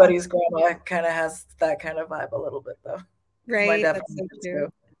everybody's grandma kind of has that kind of vibe a little bit, though. Right, that's so true.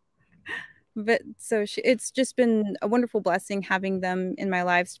 But so it's just been a wonderful blessing having them in my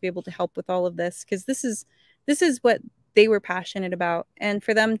lives to be able to help with all of this, because this is what they were passionate about. And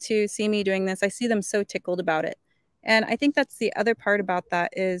for them to see me doing this, I see them so tickled about it. And I think that's the other part about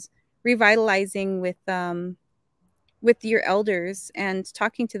that is revitalizing with your elders and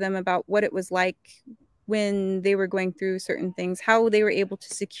talking to them about what it was like when they were going through certain things, how they were able to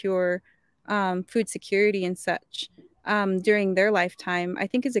secure food security and such during their lifetime, I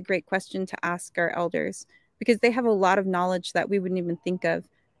think is a great question to ask our elders, because they have a lot of knowledge that we wouldn't even think of.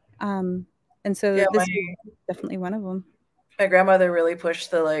 And so this is definitely one of them. My grandmother really pushed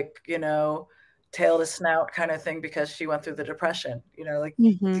the tail to snout kind of thing because she went through the Depression.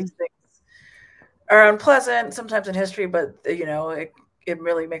 These things are unpleasant sometimes in history, but it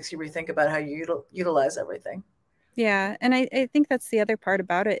really makes you rethink about how you utilize everything. Yeah, and I think that's the other part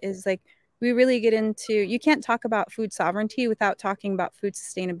about it is we really get into, you can't talk about food sovereignty without talking about food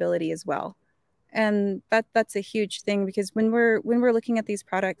sustainability as well. And that's a huge thing, because when we're looking at these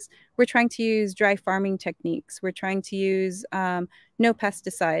products, we're trying to use dry farming techniques. We're trying to use no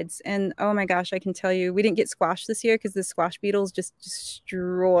pesticides. And oh my gosh, I can tell you, we didn't get squash this year because the squash beetles just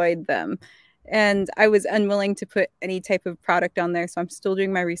destroyed them. And I was unwilling to put any type of product on there. So I'm still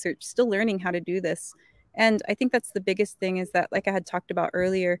doing my research, still learning how to do this. And I think that's the biggest thing is that, like I had talked about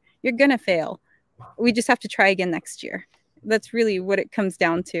earlier, you're going to fail. We just have to try again next year. That's really what it comes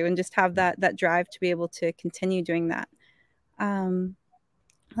down to, and just have that drive to be able to continue doing that.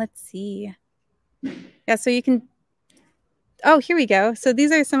 Let's see. Yeah, so you can, oh, here we go. So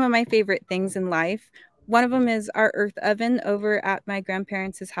these are some of my favorite things in life. One of them is our earth oven over at my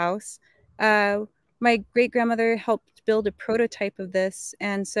grandparents' house. My great-grandmother helped build a prototype of this,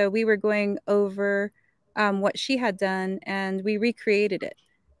 and so we were going over what she had done, and we recreated it.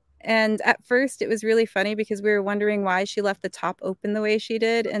 And at first it was really funny because we were wondering why she left the top open the way she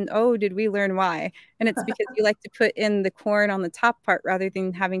did. And oh, did we learn why? And it's because you like to put in the corn on the top part rather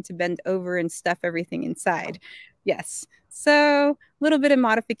than having to bend over and stuff everything inside. Yes. So a little bit of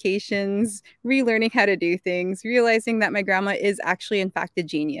modifications, relearning how to do things, realizing that my grandma is actually in fact a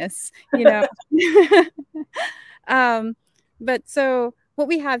genius, but so what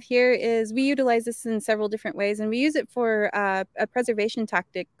we have here is we utilize this in several different ways, and we use it for a preservation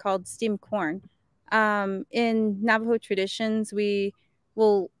tactic called steamed corn. In Navajo traditions, we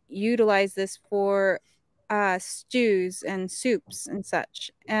will utilize this for stews and soups and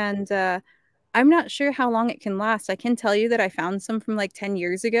such. And I'm not sure how long it can last. I can tell you that I found some from 10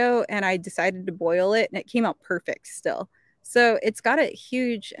 years ago, and I decided to boil it, and it came out perfect still. So it's got a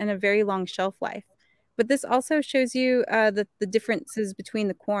huge and a very long shelf life. But this also shows you the differences between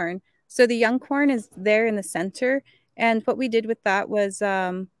the corn. So the young corn is there in the center. And what we did with that was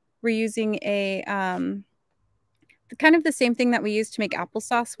we're using a kind of the same thing that we used to make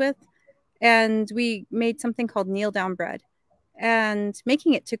applesauce with. And we made something called kneel down bread. And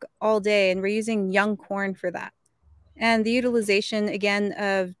making it took all day. And we're using young corn for that. And the utilization, again,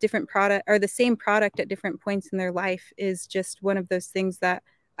 of different product or the same product at different points in their life is just one of those things that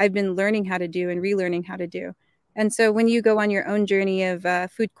I've been learning how to do and relearning how to do. And so when you go on your own journey of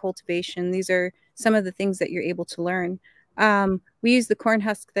food cultivation, these are some of the things that you're able to learn. We use the corn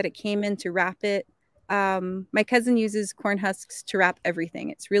husk that it came in to wrap it. my cousin uses corn husks to wrap everything.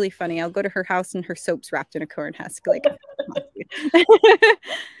 It's really funny. I'll go to her house and her soap's wrapped in a corn husk. Like,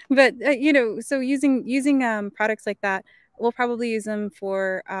 but you know, so using products like that, we'll probably use them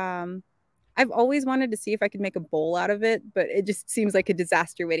for. I've always wanted to see if I could make a bowl out of it, but it just seems like a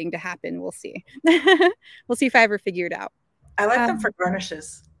disaster waiting to happen. We'll see. We'll see if I ever figure it out. I like them for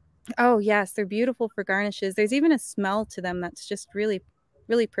garnishes. Oh yes, they're beautiful for garnishes. There's even a smell to them that's just really,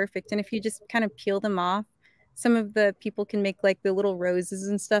 really perfect. And if you just kind of peel them off, some of the people can make like the little roses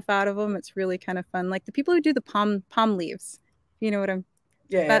and stuff out of them. It's really kind of fun. Like the people who do the palm leaves, you know what I'm.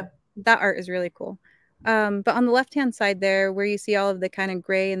 Yeah. That art is really cool. But on the left-hand side there, where you see all of the kind of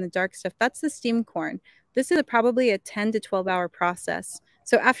gray and the dark stuff, that's the steamed corn. This is probably a 10 to 12-hour process.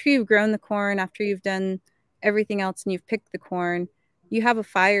 So after you've grown the corn, after you've done everything else and you've picked the corn, you have a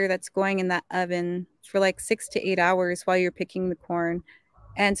fire that's going in that oven for like 6 to 8 hours while you're picking the corn.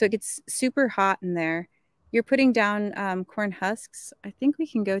 And so it gets super hot in there. You're putting down corn husks. I think we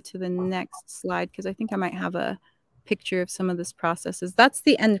can go to the next slide because I think I might have a picture of some of this processes. That's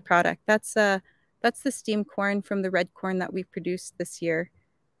the end product. That's the steamed corn from the red corn that we produced this year.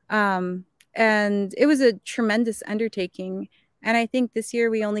 And it was a tremendous undertaking. And I think this year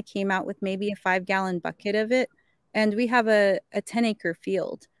we only came out with maybe a 5-gallon bucket of it. And we have a 10-acre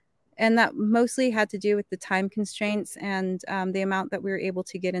field. And that mostly had to do with the time constraints and the amount that we were able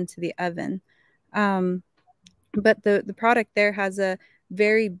to get into the oven. But the product there has a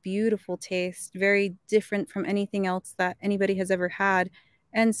very beautiful taste, very different from anything else that anybody has ever had.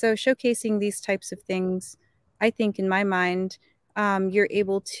 And so showcasing these types of things, I think in my mind, you're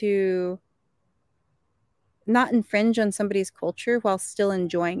able to not infringe on somebody's culture while still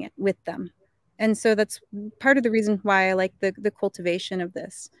enjoying it with them. And so that's part of the reason why I like the cultivation of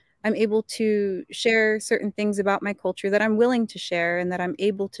this. I'm able to share certain things about my culture that I'm willing to share and that I'm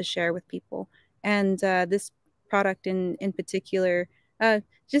able to share with people. And this product in particular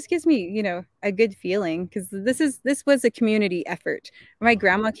just gives me, you know, a good feeling because this was a community effort. My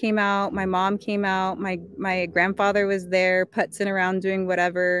grandma came out, my mom came out, my grandfather was there, putzing around doing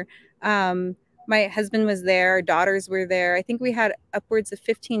whatever. My husband was there, our daughters were there. I think we had upwards of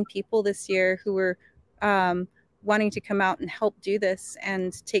 15 people this year who were wanting to come out and help do this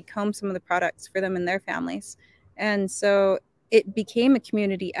and take home some of the products for them and their families. And so it became a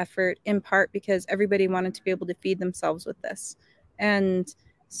community effort in part because everybody wanted to be able to feed themselves with this. And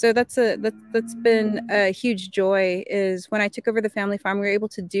so that's been a huge joy is when I took over the family farm, we were able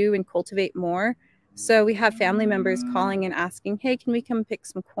to do and cultivate more. So we have family members calling and asking, hey, can we come pick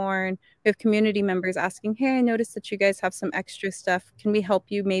some corn? We have community members asking, hey, I noticed that you guys have some extra stuff. Can we help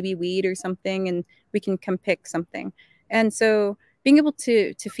you maybe weed or something? And we can come pick something. And so being able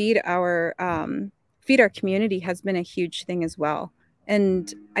to feed our community has been a huge thing as well.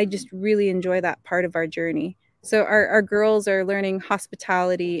 And I just really enjoy that part of our journey. So our girls are learning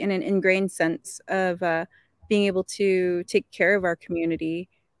hospitality in an ingrained sense of being able to take care of our community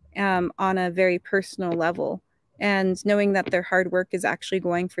on a very personal level, and knowing that their hard work is actually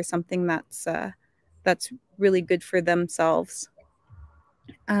going for something that's really good for themselves.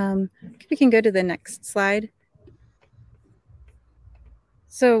 We can go to the next slide.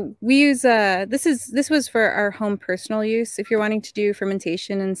 So we use this was for our home personal use. If you're wanting to do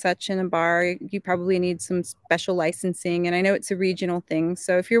fermentation and such in a bar, you probably need some special licensing, and I know it's a regional thing.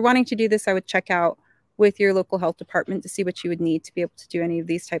 So if you're wanting to do this, I would check out with your local health department to see what you would need to be able to do any of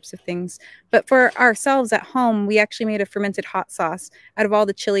these types of things. But for ourselves at home, we actually made a fermented hot sauce out of all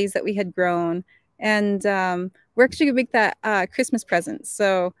the chilies that we had grown. And we're actually gonna make that Christmas present.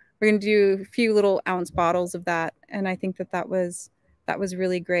 So we're gonna do a few little ounce bottles of that. And I think that was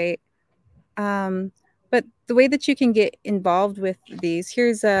really great. But the way that you can get involved with these,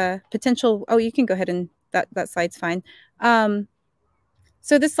 here's a potential, oh, you can go ahead and that slide's fine.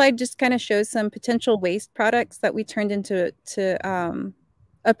 So this slide just kind of shows some potential waste products that we turned into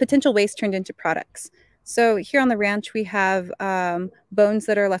a potential waste turned into products. So here on the ranch, we have bones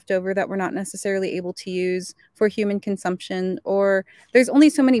that are left over that we're not necessarily able to use for human consumption, or there's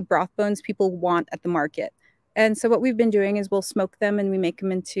only so many broth bones people want at the market. And so what we've been doing is we'll smoke them and we make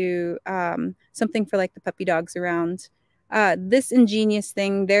them into something for like the puppy dogs around. This ingenious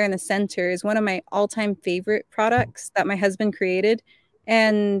thing there in the center is one of my all-time favorite products that my husband created.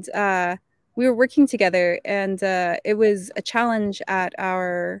 And we were working together, and it was a challenge at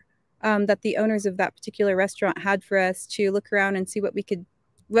our that the owners of that particular restaurant had for us to look around and see what we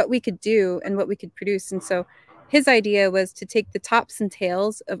could do and what we could produce. And so his idea was to take the tops and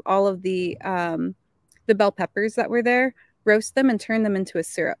tails of all of the bell peppers that were there, roast them, and turn them into a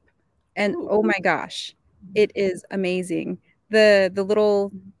syrup. And oh my gosh, it is amazing. the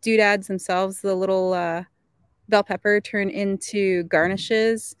little doodads themselves, the little bell pepper, turn into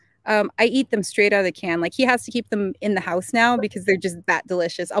garnishes. I eat them straight out of the can. Like, he has to keep them in the house now because they're just that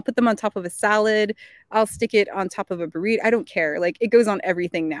delicious. I'll put them on top of a salad. I'll stick it on top of a burrito. I don't care. Like, it goes on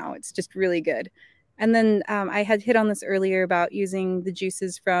everything now. It's just really good. And then I had hit on this earlier about using the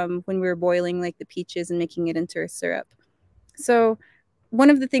juices from when we were boiling, like the peaches, and making it into a syrup. So one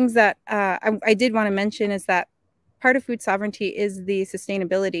of the things that I did want to mention is that part of food sovereignty is the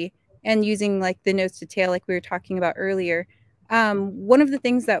sustainability and using like the nose to tail, like we were talking about earlier. One of the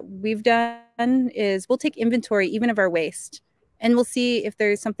things that we've done is we'll take inventory even of our waste, and we'll see if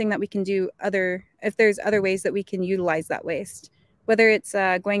there's something that we can do if there's other ways that we can utilize that waste. Whether it's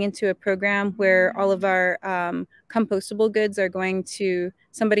going into a program where all of our compostable goods are going to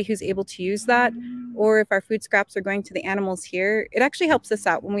somebody who's able to use that, or if our food scraps are going to the animals here, it actually helps us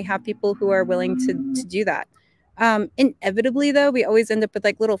out when we have people who are willing to do that. Inevitably, though, we always end up with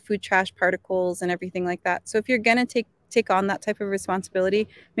like little food trash particles and everything like that. So if you're going to take on that type of responsibility,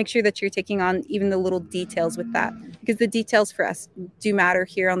 make sure that you're taking on even the little details with that, because the details for us do matter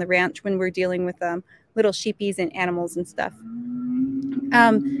here on the ranch when we're dealing with little sheepies and animals and stuff.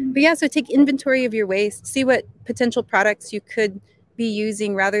 But yeah, so take inventory of your waste, see what potential products you could be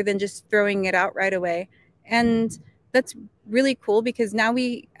using rather than just throwing it out right away. And that's really cool because now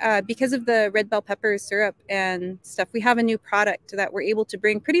we, because of the red bell pepper syrup and stuff, we have a new product that we're able to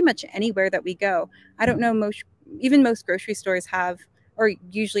bring pretty much anywhere that we go. I don't know, even most grocery stores have or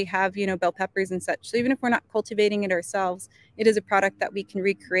usually have, bell peppers and such. So even if we're not cultivating it ourselves, it is a product that we can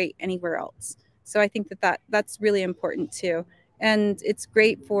recreate anywhere else. So I think that's really important too. And it's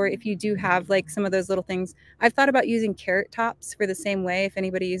great for if you do have like some of those little things. I've thought about using carrot tops for the same way if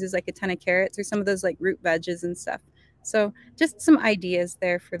anybody uses like a ton of carrots or some of those like root veggies and stuff. So just some ideas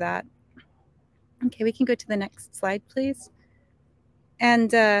there for that. Okay, we can go to the next slide, please.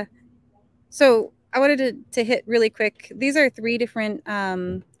 And so I wanted to hit really quick. These are three different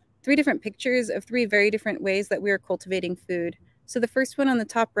pictures of three very different ways that we are cultivating food. So the first one on the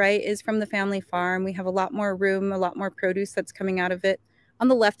top right is from the family farm. We have a lot more room, a lot more produce that's coming out of it. On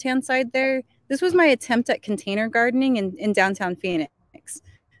the left-hand side there, this was my attempt at container gardening in downtown Phoenix.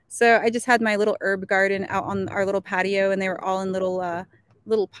 So I just had my little herb garden out on our little patio, and they were all in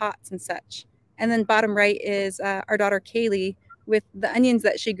little pots and such. And then bottom right is our daughter Kaylee with the onions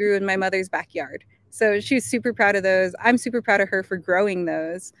that she grew in my mother's backyard. So she was super proud of those. I'm super proud of her for growing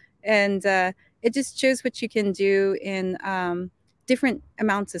those. And it just shows what you can do in different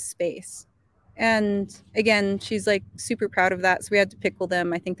amounts of space. And again, she's like super proud of that. So we had to pickle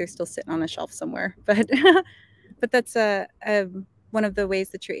them. I think they're still sitting on a shelf somewhere. But but that's one of the ways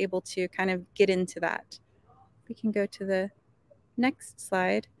that you're able to kind of get into that. We can go to the next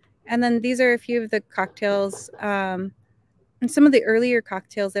slide. And then these are a few of the cocktails and some of the earlier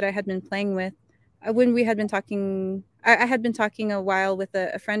cocktails that I had been playing with when we had been talking. I had been talking a while with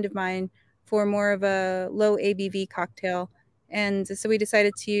a friend of mine for more of a low ABV cocktail. And so we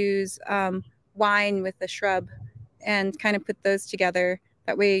decided to use wine with a shrub and kind of put those together.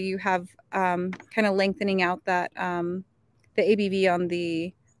 That way you have kind of lengthening out that the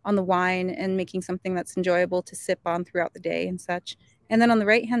ABV on the wine and making something that's enjoyable to sip on throughout the day and such. And then on the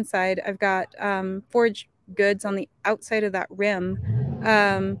right-hand side, I've got forage goods on the outside of that rim.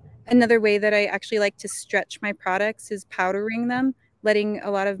 Another way that I actually like to stretch my products is powdering them, letting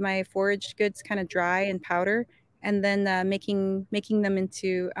a lot of my forage goods kind of dry and powder, and then making them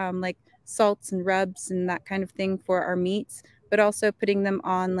into like salts and rubs and that kind of thing for our meats, but also putting them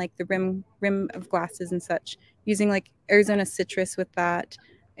on like the rim of glasses and such, using like Arizona citrus with that.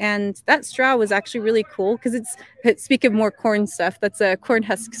 And that straw was actually really cool because speak of more corn stuff, that's a corn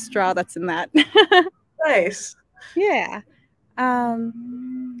husk straw that's in that. Nice. Yeah.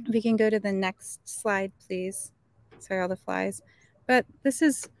 We can go to the next slide, please. Sorry, all the flies. But this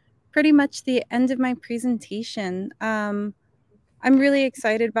is pretty much the end of my presentation. I'm really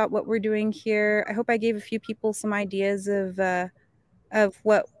excited about what we're doing here. I hope I gave a few people some ideas of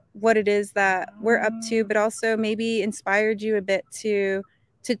what it is that we're up to, but also maybe inspired you a bit to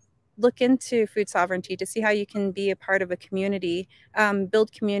look into food sovereignty, to see how you can be a part of a community,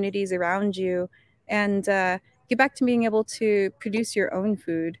 build communities around you, and get back to being able to produce your own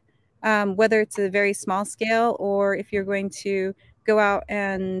food, whether it's a very small scale or if you're going to go out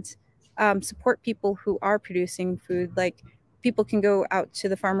and support people who are producing food. Like, people can go out to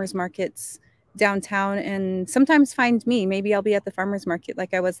the farmers markets downtown and sometimes find me. Maybe I'll be at the farmers market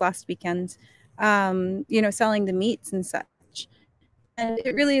like I was last weekend, selling the meats and such. And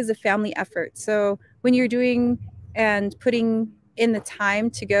it really is a family effort. So when you're doing and putting in the time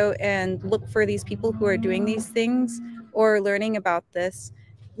to go and look for these people who are doing these things, or learning about this,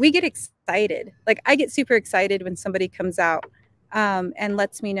 we get excited. Like I get super excited when somebody comes out and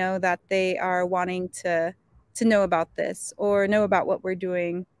lets me know that they are wanting to know about this or know about what we're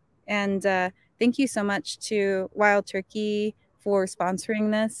doing. And thank you so much to Wild Turkey for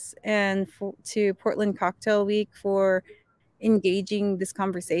sponsoring this, and to Portland Cocktail Week for engaging this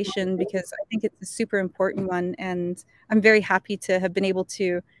conversation, because I think it's a super important one. And I'm very happy to have been able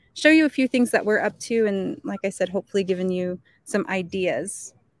to show you a few things that we're up to. And like I said, hopefully given you some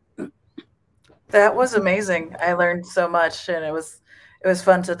ideas. That was amazing. I learned so much, and it was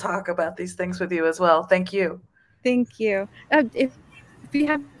fun to talk about these things with you as well. Thank you. Thank you. If you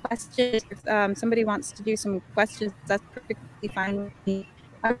have questions, if somebody wants to do some questions, that's perfectly fine with me.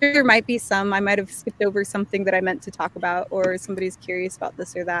 I'm sure there might be some. I might have skipped over something that I meant to talk about, or somebody's curious about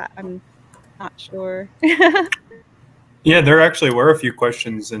this or that. I'm not sure. Yeah, there actually were a few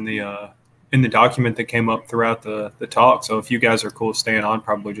questions in the document that came up throughout the talk. So if you guys are cool staying on,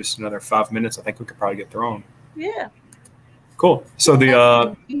 probably just another 5 minutes, I think we could probably get through them. Yeah. Cool. So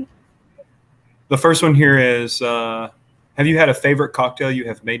the first one here is, have you had a favorite cocktail you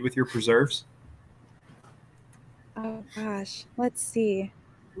have made with your preserves? Oh gosh, let's see.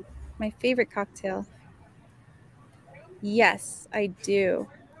 My favorite cocktail. Yes, I do.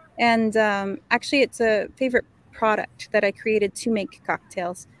 And actually, it's a favorite product that I created to make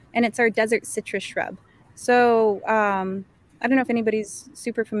cocktails, and it's our desert citrus shrub. So I don't know if anybody's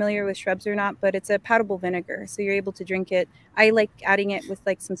super familiar with shrubs or not, but it's a potable vinegar, so you're able to drink it. I like adding it with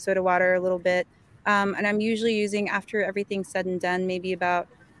like some soda water a little bit, and I'm usually using, after everything's said and done, maybe about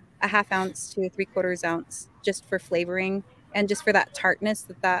a ½ ounce to 3/4 ounce, just for flavoring and just for that tartness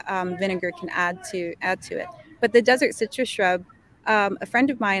that vinegar can add to it. But the desert citrus shrub, a friend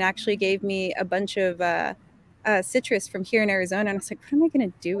of mine actually gave me a bunch of citrus from here in Arizona, and I was like, what am I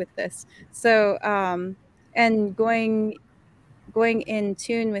going to do with this? So and going in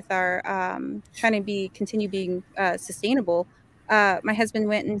tune with our trying to continue being sustainable. My husband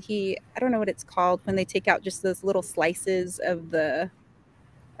went and I don't know what it's called when they take out just those little slices of the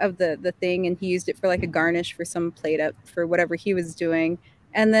thing, and he used it for like a garnish for some plate up for whatever he was doing.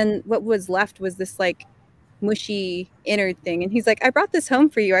 And then what was left was this like mushy innard thing, and he's like, I brought this home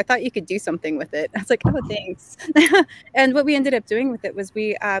for you, I thought you could do something with it. I was like, oh, thanks. And what we ended up doing with it was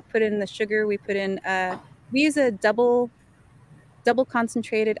we put in the sugar, we use a double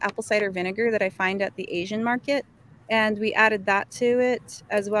concentrated apple cider vinegar that I find at the Asian market, and we added that to it,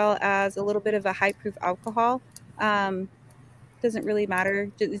 as well as a little bit of a high proof alcohol. Doesn't really matter,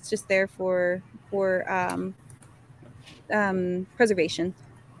 it's just there for preservation.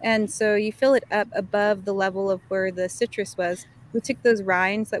 And so you fill it up above the level of where the citrus was. We took those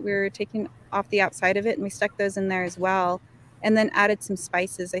rinds that we were taking off the outside of it, and we stuck those in there as well, and then added some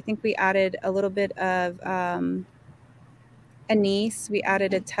spices. I think we added a little bit of anise. We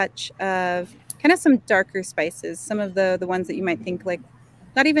added a touch of kind of some darker spices, some of the ones that you might think like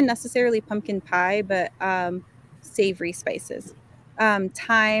not even necessarily pumpkin pie, but savory spices.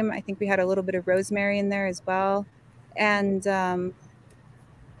 Thyme, I think we had a little bit of rosemary in there as well. And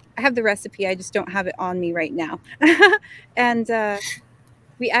I have the recipe, I just don't have it on me right now. And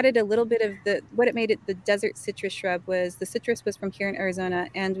we added a little bit of what it made it the desert citrus shrub was the citrus was from here in Arizona,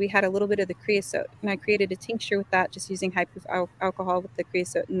 and we had a little bit of the creosote, and I created a tincture with that, just using high proof alcohol with the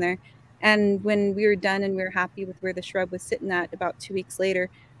creosote in there. And when we were done and we were happy with where the shrub was sitting at, about 2 weeks later,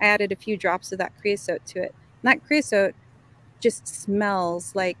 I added a few drops of that creosote to it. And that creosote just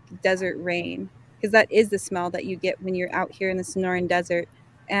smells like desert rain, because that is the smell that you get when you're out here in the Sonoran Desert.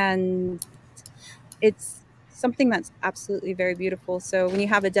 And it's something that's absolutely very beautiful. So when you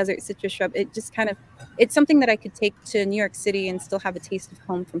have a desert citrus shrub, it just kind of, it's something that I could take to New York City and still have a taste of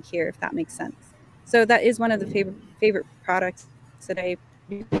home from here, if that makes sense. So that is one of the favorite products that I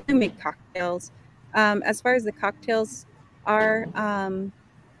do make cocktails. As far as the cocktails are,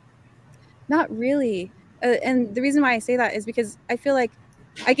 not really. And the reason why I say that is because I feel like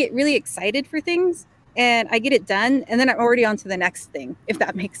I get really excited for things and I get it done, and then I'm already on to the next thing, if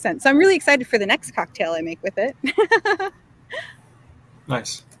that makes sense. So I'm really excited for the next cocktail I make with it.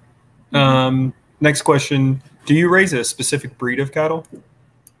 Nice. Next question. Do you raise a specific breed of cattle?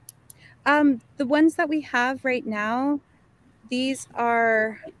 The ones that we have right now, these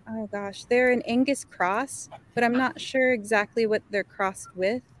are, oh gosh, they're an Angus cross, but I'm not sure exactly what they're crossed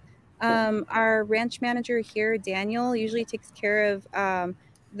with. Our ranch manager here, Daniel, usually takes care of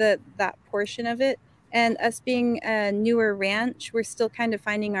that portion of it. And us being a newer ranch, we're still kind of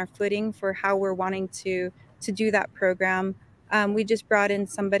finding our footing for how we're wanting to do that program. We just brought in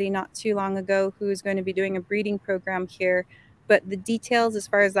somebody not too long ago who's going to be doing a breeding program here, but the details as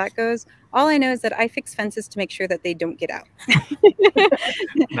far as that goes, all I know is that I fix fences to make sure that they don't get out.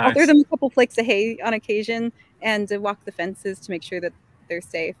 I'll throw them a couple flakes of hay on occasion and walk the fences to make sure that they're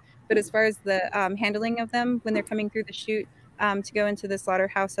safe. But as far as the handling of them when they're coming through the chute to go into the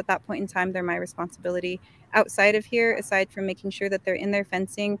slaughterhouse, at that point in time, they're my responsibility. Outside of here, aside from making sure that they're in their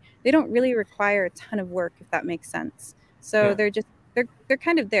fencing, they don't really require a ton of work, if that makes sense. So they're just they're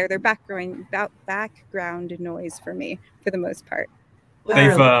kind of there. They're background noise for me for the most part.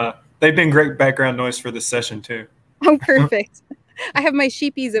 They've been great background noise for this session too. Oh, perfect. I have my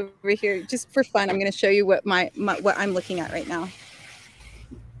sheepies over here just for fun. I'm going to show you what what I'm looking at right now.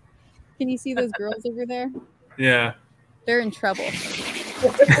 Can you see those girls over there? Yeah. They're in trouble.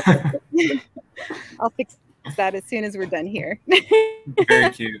 I'll fix that as soon as we're done here. Very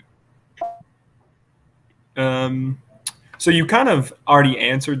cute. So you kind of already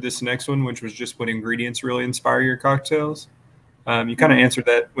answered this next one, which was just what ingredients really inspire your cocktails. You kind of answered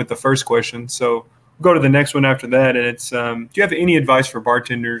that with the first question. So we'll go to the next one after that. And it's, do you have any advice for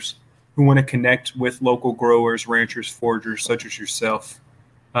bartenders who want to connect with local growers, ranchers, foragers, such as yourself,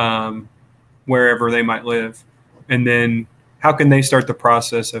 wherever they might live? And then how can they start the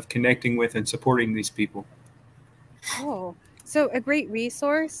process of connecting with and supporting these people? Oh, so a great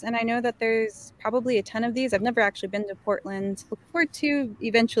resource, and I know that there's probably a ton of these. I've never actually been to Portland. Look forward to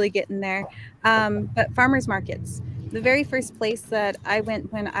eventually getting there. But farmers markets. The very first place that I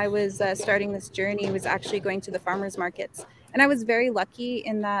went when I was starting this journey was actually going to the farmers markets. And I was very lucky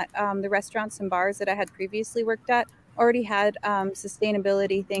in that the restaurants and bars that I had previously worked at already had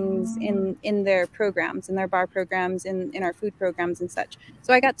sustainability things in their programs, in their bar programs, in our food programs and such.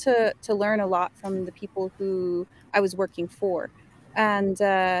 So I got to learn a lot from the people who I was working for, and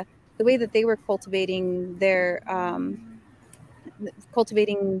the way that they were cultivating their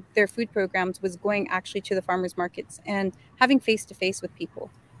food programs was going actually to the farmers markets and having face-to-face with people,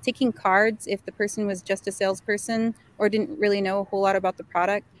 taking cards if the person was just a salesperson or didn't really know a whole lot about the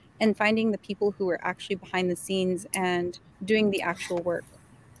product, and finding the people who were actually behind the scenes and doing the actual work.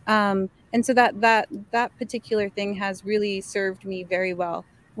 And so that particular thing has really served me very well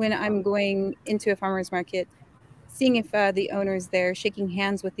when I'm going into a farmer's market, seeing if the owner's there, shaking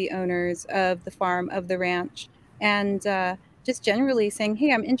hands with the owners of the farm, of the ranch, and just generally saying,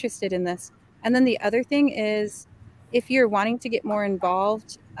 hey, I'm interested in this. And then the other thing is, if you're wanting to get more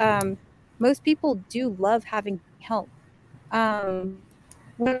involved, most people do love having help.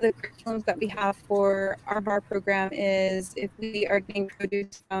 One of the curriculums that we have for our bar program is if we are getting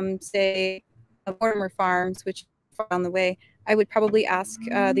produce from, say, Mortimer Farms, which is far down the way, I would probably ask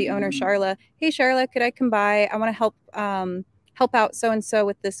the owner, Charla, hey, Charla, could I come by? I want to help out so-and-so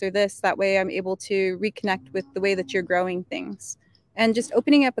with this or this. That way I'm able to reconnect with the way that you're growing things. And just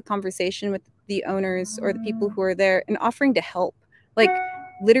opening up a conversation with the owners or the people who are there and offering to help. Like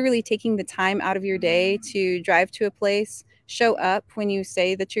literally taking the time out of your day to drive to a place, show up when you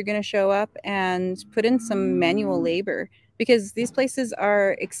say that you're going to show up, and put in some manual labor, because these places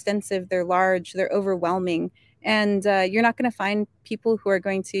are extensive, they're large, they're overwhelming, and you're not going to find people who are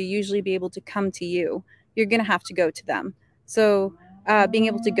going to usually be able to come to you. You're going to have to go to them. So being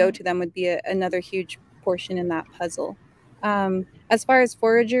able to go to them would be another huge portion in that puzzle. As far as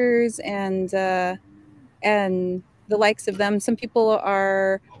foragers and the likes of them, some people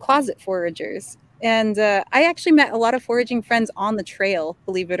are closet foragers. And I actually met a lot of foraging friends on the trail,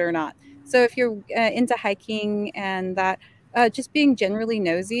 believe it or not. So if you're into hiking and that, just being generally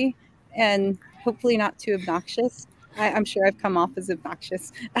nosy and hopefully not too obnoxious. I'm sure I've come off as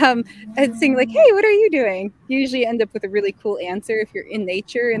obnoxious. And saying like, hey, what are you doing? You usually end up with a really cool answer if you're in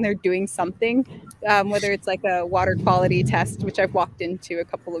nature and they're doing something, whether it's like a water quality test, which I've walked into a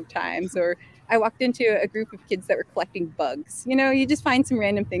couple of times, or I walked into a group of kids that were collecting bugs. You know, you just find some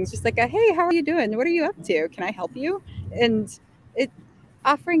random things, just like, hey, how are you doing? What are you up to? Can I help you? And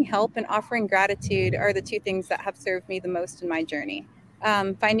offering help and offering gratitude are the two things that have served me the most in my journey.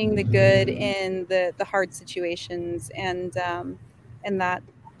 Finding the good in the hard situations and that.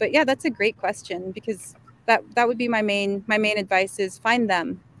 But yeah, that's a great question, because that would be my main advice is find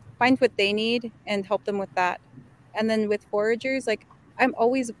what they need and help them with that. And then with foragers, like I'm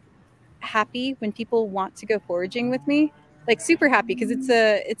always happy when people want to go foraging with me, like super happy, because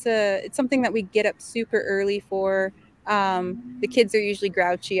it's something that we get up super early for. The kids are usually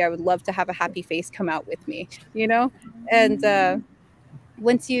grouchy. I would love to have a happy face come out with me, you know? And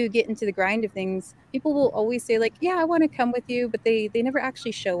once you get into the grind of things, people will always say like, yeah, I want to come with you, but they never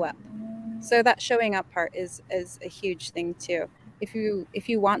actually show up. So that showing up part is a huge thing too. If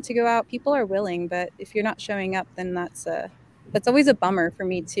you want to go out, people are willing, but if you're not showing up, then that's that's always a bummer for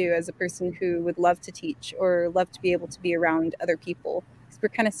me too, as a person who would love to teach or love to be able to be around other people. Because we're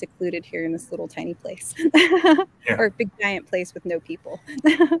kind of secluded here in this little tiny place, or a big giant place with no people.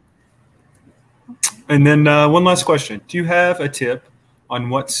 And then one last question. Do you have a tip on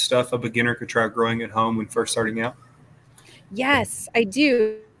what stuff a beginner could try growing at home when first starting out? Yes, I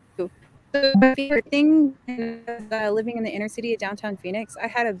do. So my favorite thing is living in the inner city of downtown Phoenix. I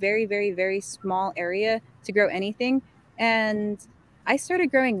had a very, very, very small area to grow anything. And I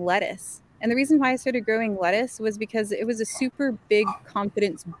started growing lettuce. And the reason why I started growing lettuce was because it was a super big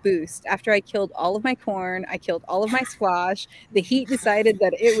confidence boost. After I killed all of my corn, I killed all of my squash. The heat decided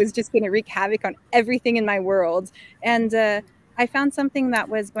that it was just going to wreak havoc on everything in my world. And I found something that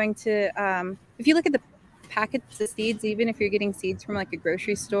was going to, if you look at the packets of seeds, even if you're getting seeds from like a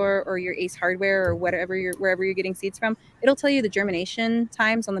grocery store or your Ace Hardware or wherever you're getting seeds from, it'll tell you the germination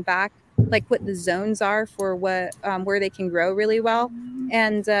times on the back, like what the zones are for what where they can grow really well.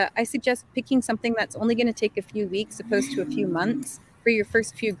 And I suggest picking something that's only going to take a few weeks opposed to a few months for your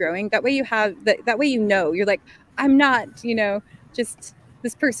first few growing. That way you have that way you're like, I'm not, just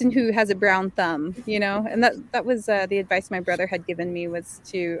this person who has a brown thumb, and that was the advice my brother had given me, was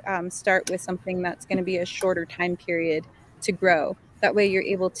to start with something that's going to be a shorter time period to grow. That way you're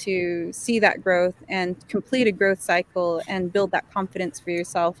able to see that growth and complete a growth cycle and build that confidence for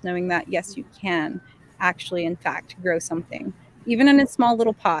yourself, knowing that, yes, you can actually, in fact, grow something, even in a small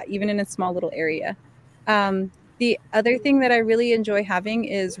little pot, even in a small little area. The other thing that I really enjoy having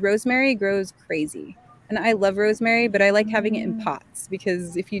is rosemary grows crazy. And I love rosemary, but I like having it in pots,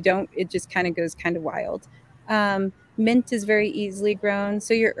 because if you don't, it just kind of goes kind of wild. Mint is very easily grown,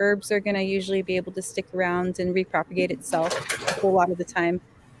 so your herbs are going to usually be able to stick around and repropagate itself a whole lot of the time.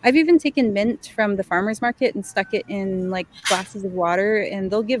 I've even taken mint from the farmer's market and stuck it in like glasses of water, and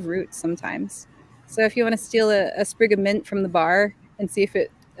they'll give roots sometimes. So if you want to steal a sprig of mint from the bar and see if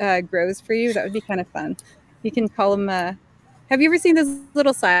it grows for you, that would be kind of fun. You can call them... have you ever seen this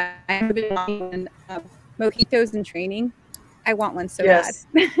little sign? Mojitos in training? I want one so bad.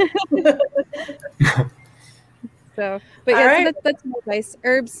 So that's my advice.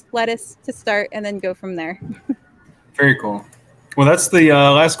 Herbs, lettuce to start, and then go from there. Very cool. Well, that's the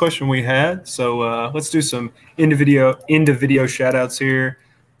last question we had. So let's do some end of video shout outs here.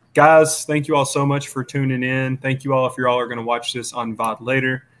 Guys, thank you all so much for tuning in. Thank you all if you all are going to watch this on VOD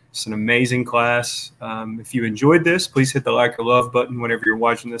later. It's an amazing class. If you enjoyed this, please hit the like or love button whenever you're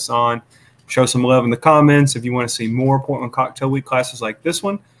watching this on. Show some love in the comments. If you want to see more Portland Cocktail Week classes like this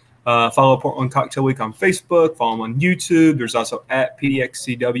one, follow Portland Cocktail Week on Facebook, follow them on YouTube. There's also at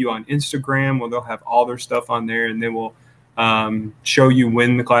PDXCW on Instagram, where they'll have all their stuff on there, and then we'll show you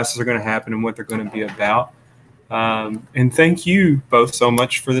when the classes are going to happen and what they're going to be about. And thank you both so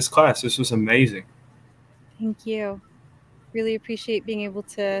much for this class. This was amazing. Thank you. Really appreciate being able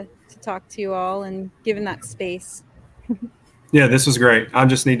to talk to you all and given that space. Yeah, this was great. I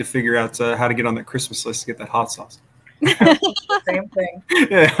just need to figure out how to get on that Christmas list to get that hot sauce. Same thing.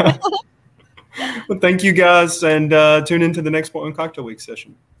 Yeah. Well, thank you guys, and tune into the next Portland Cocktail Week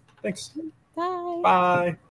session. Thanks. Bye. Bye.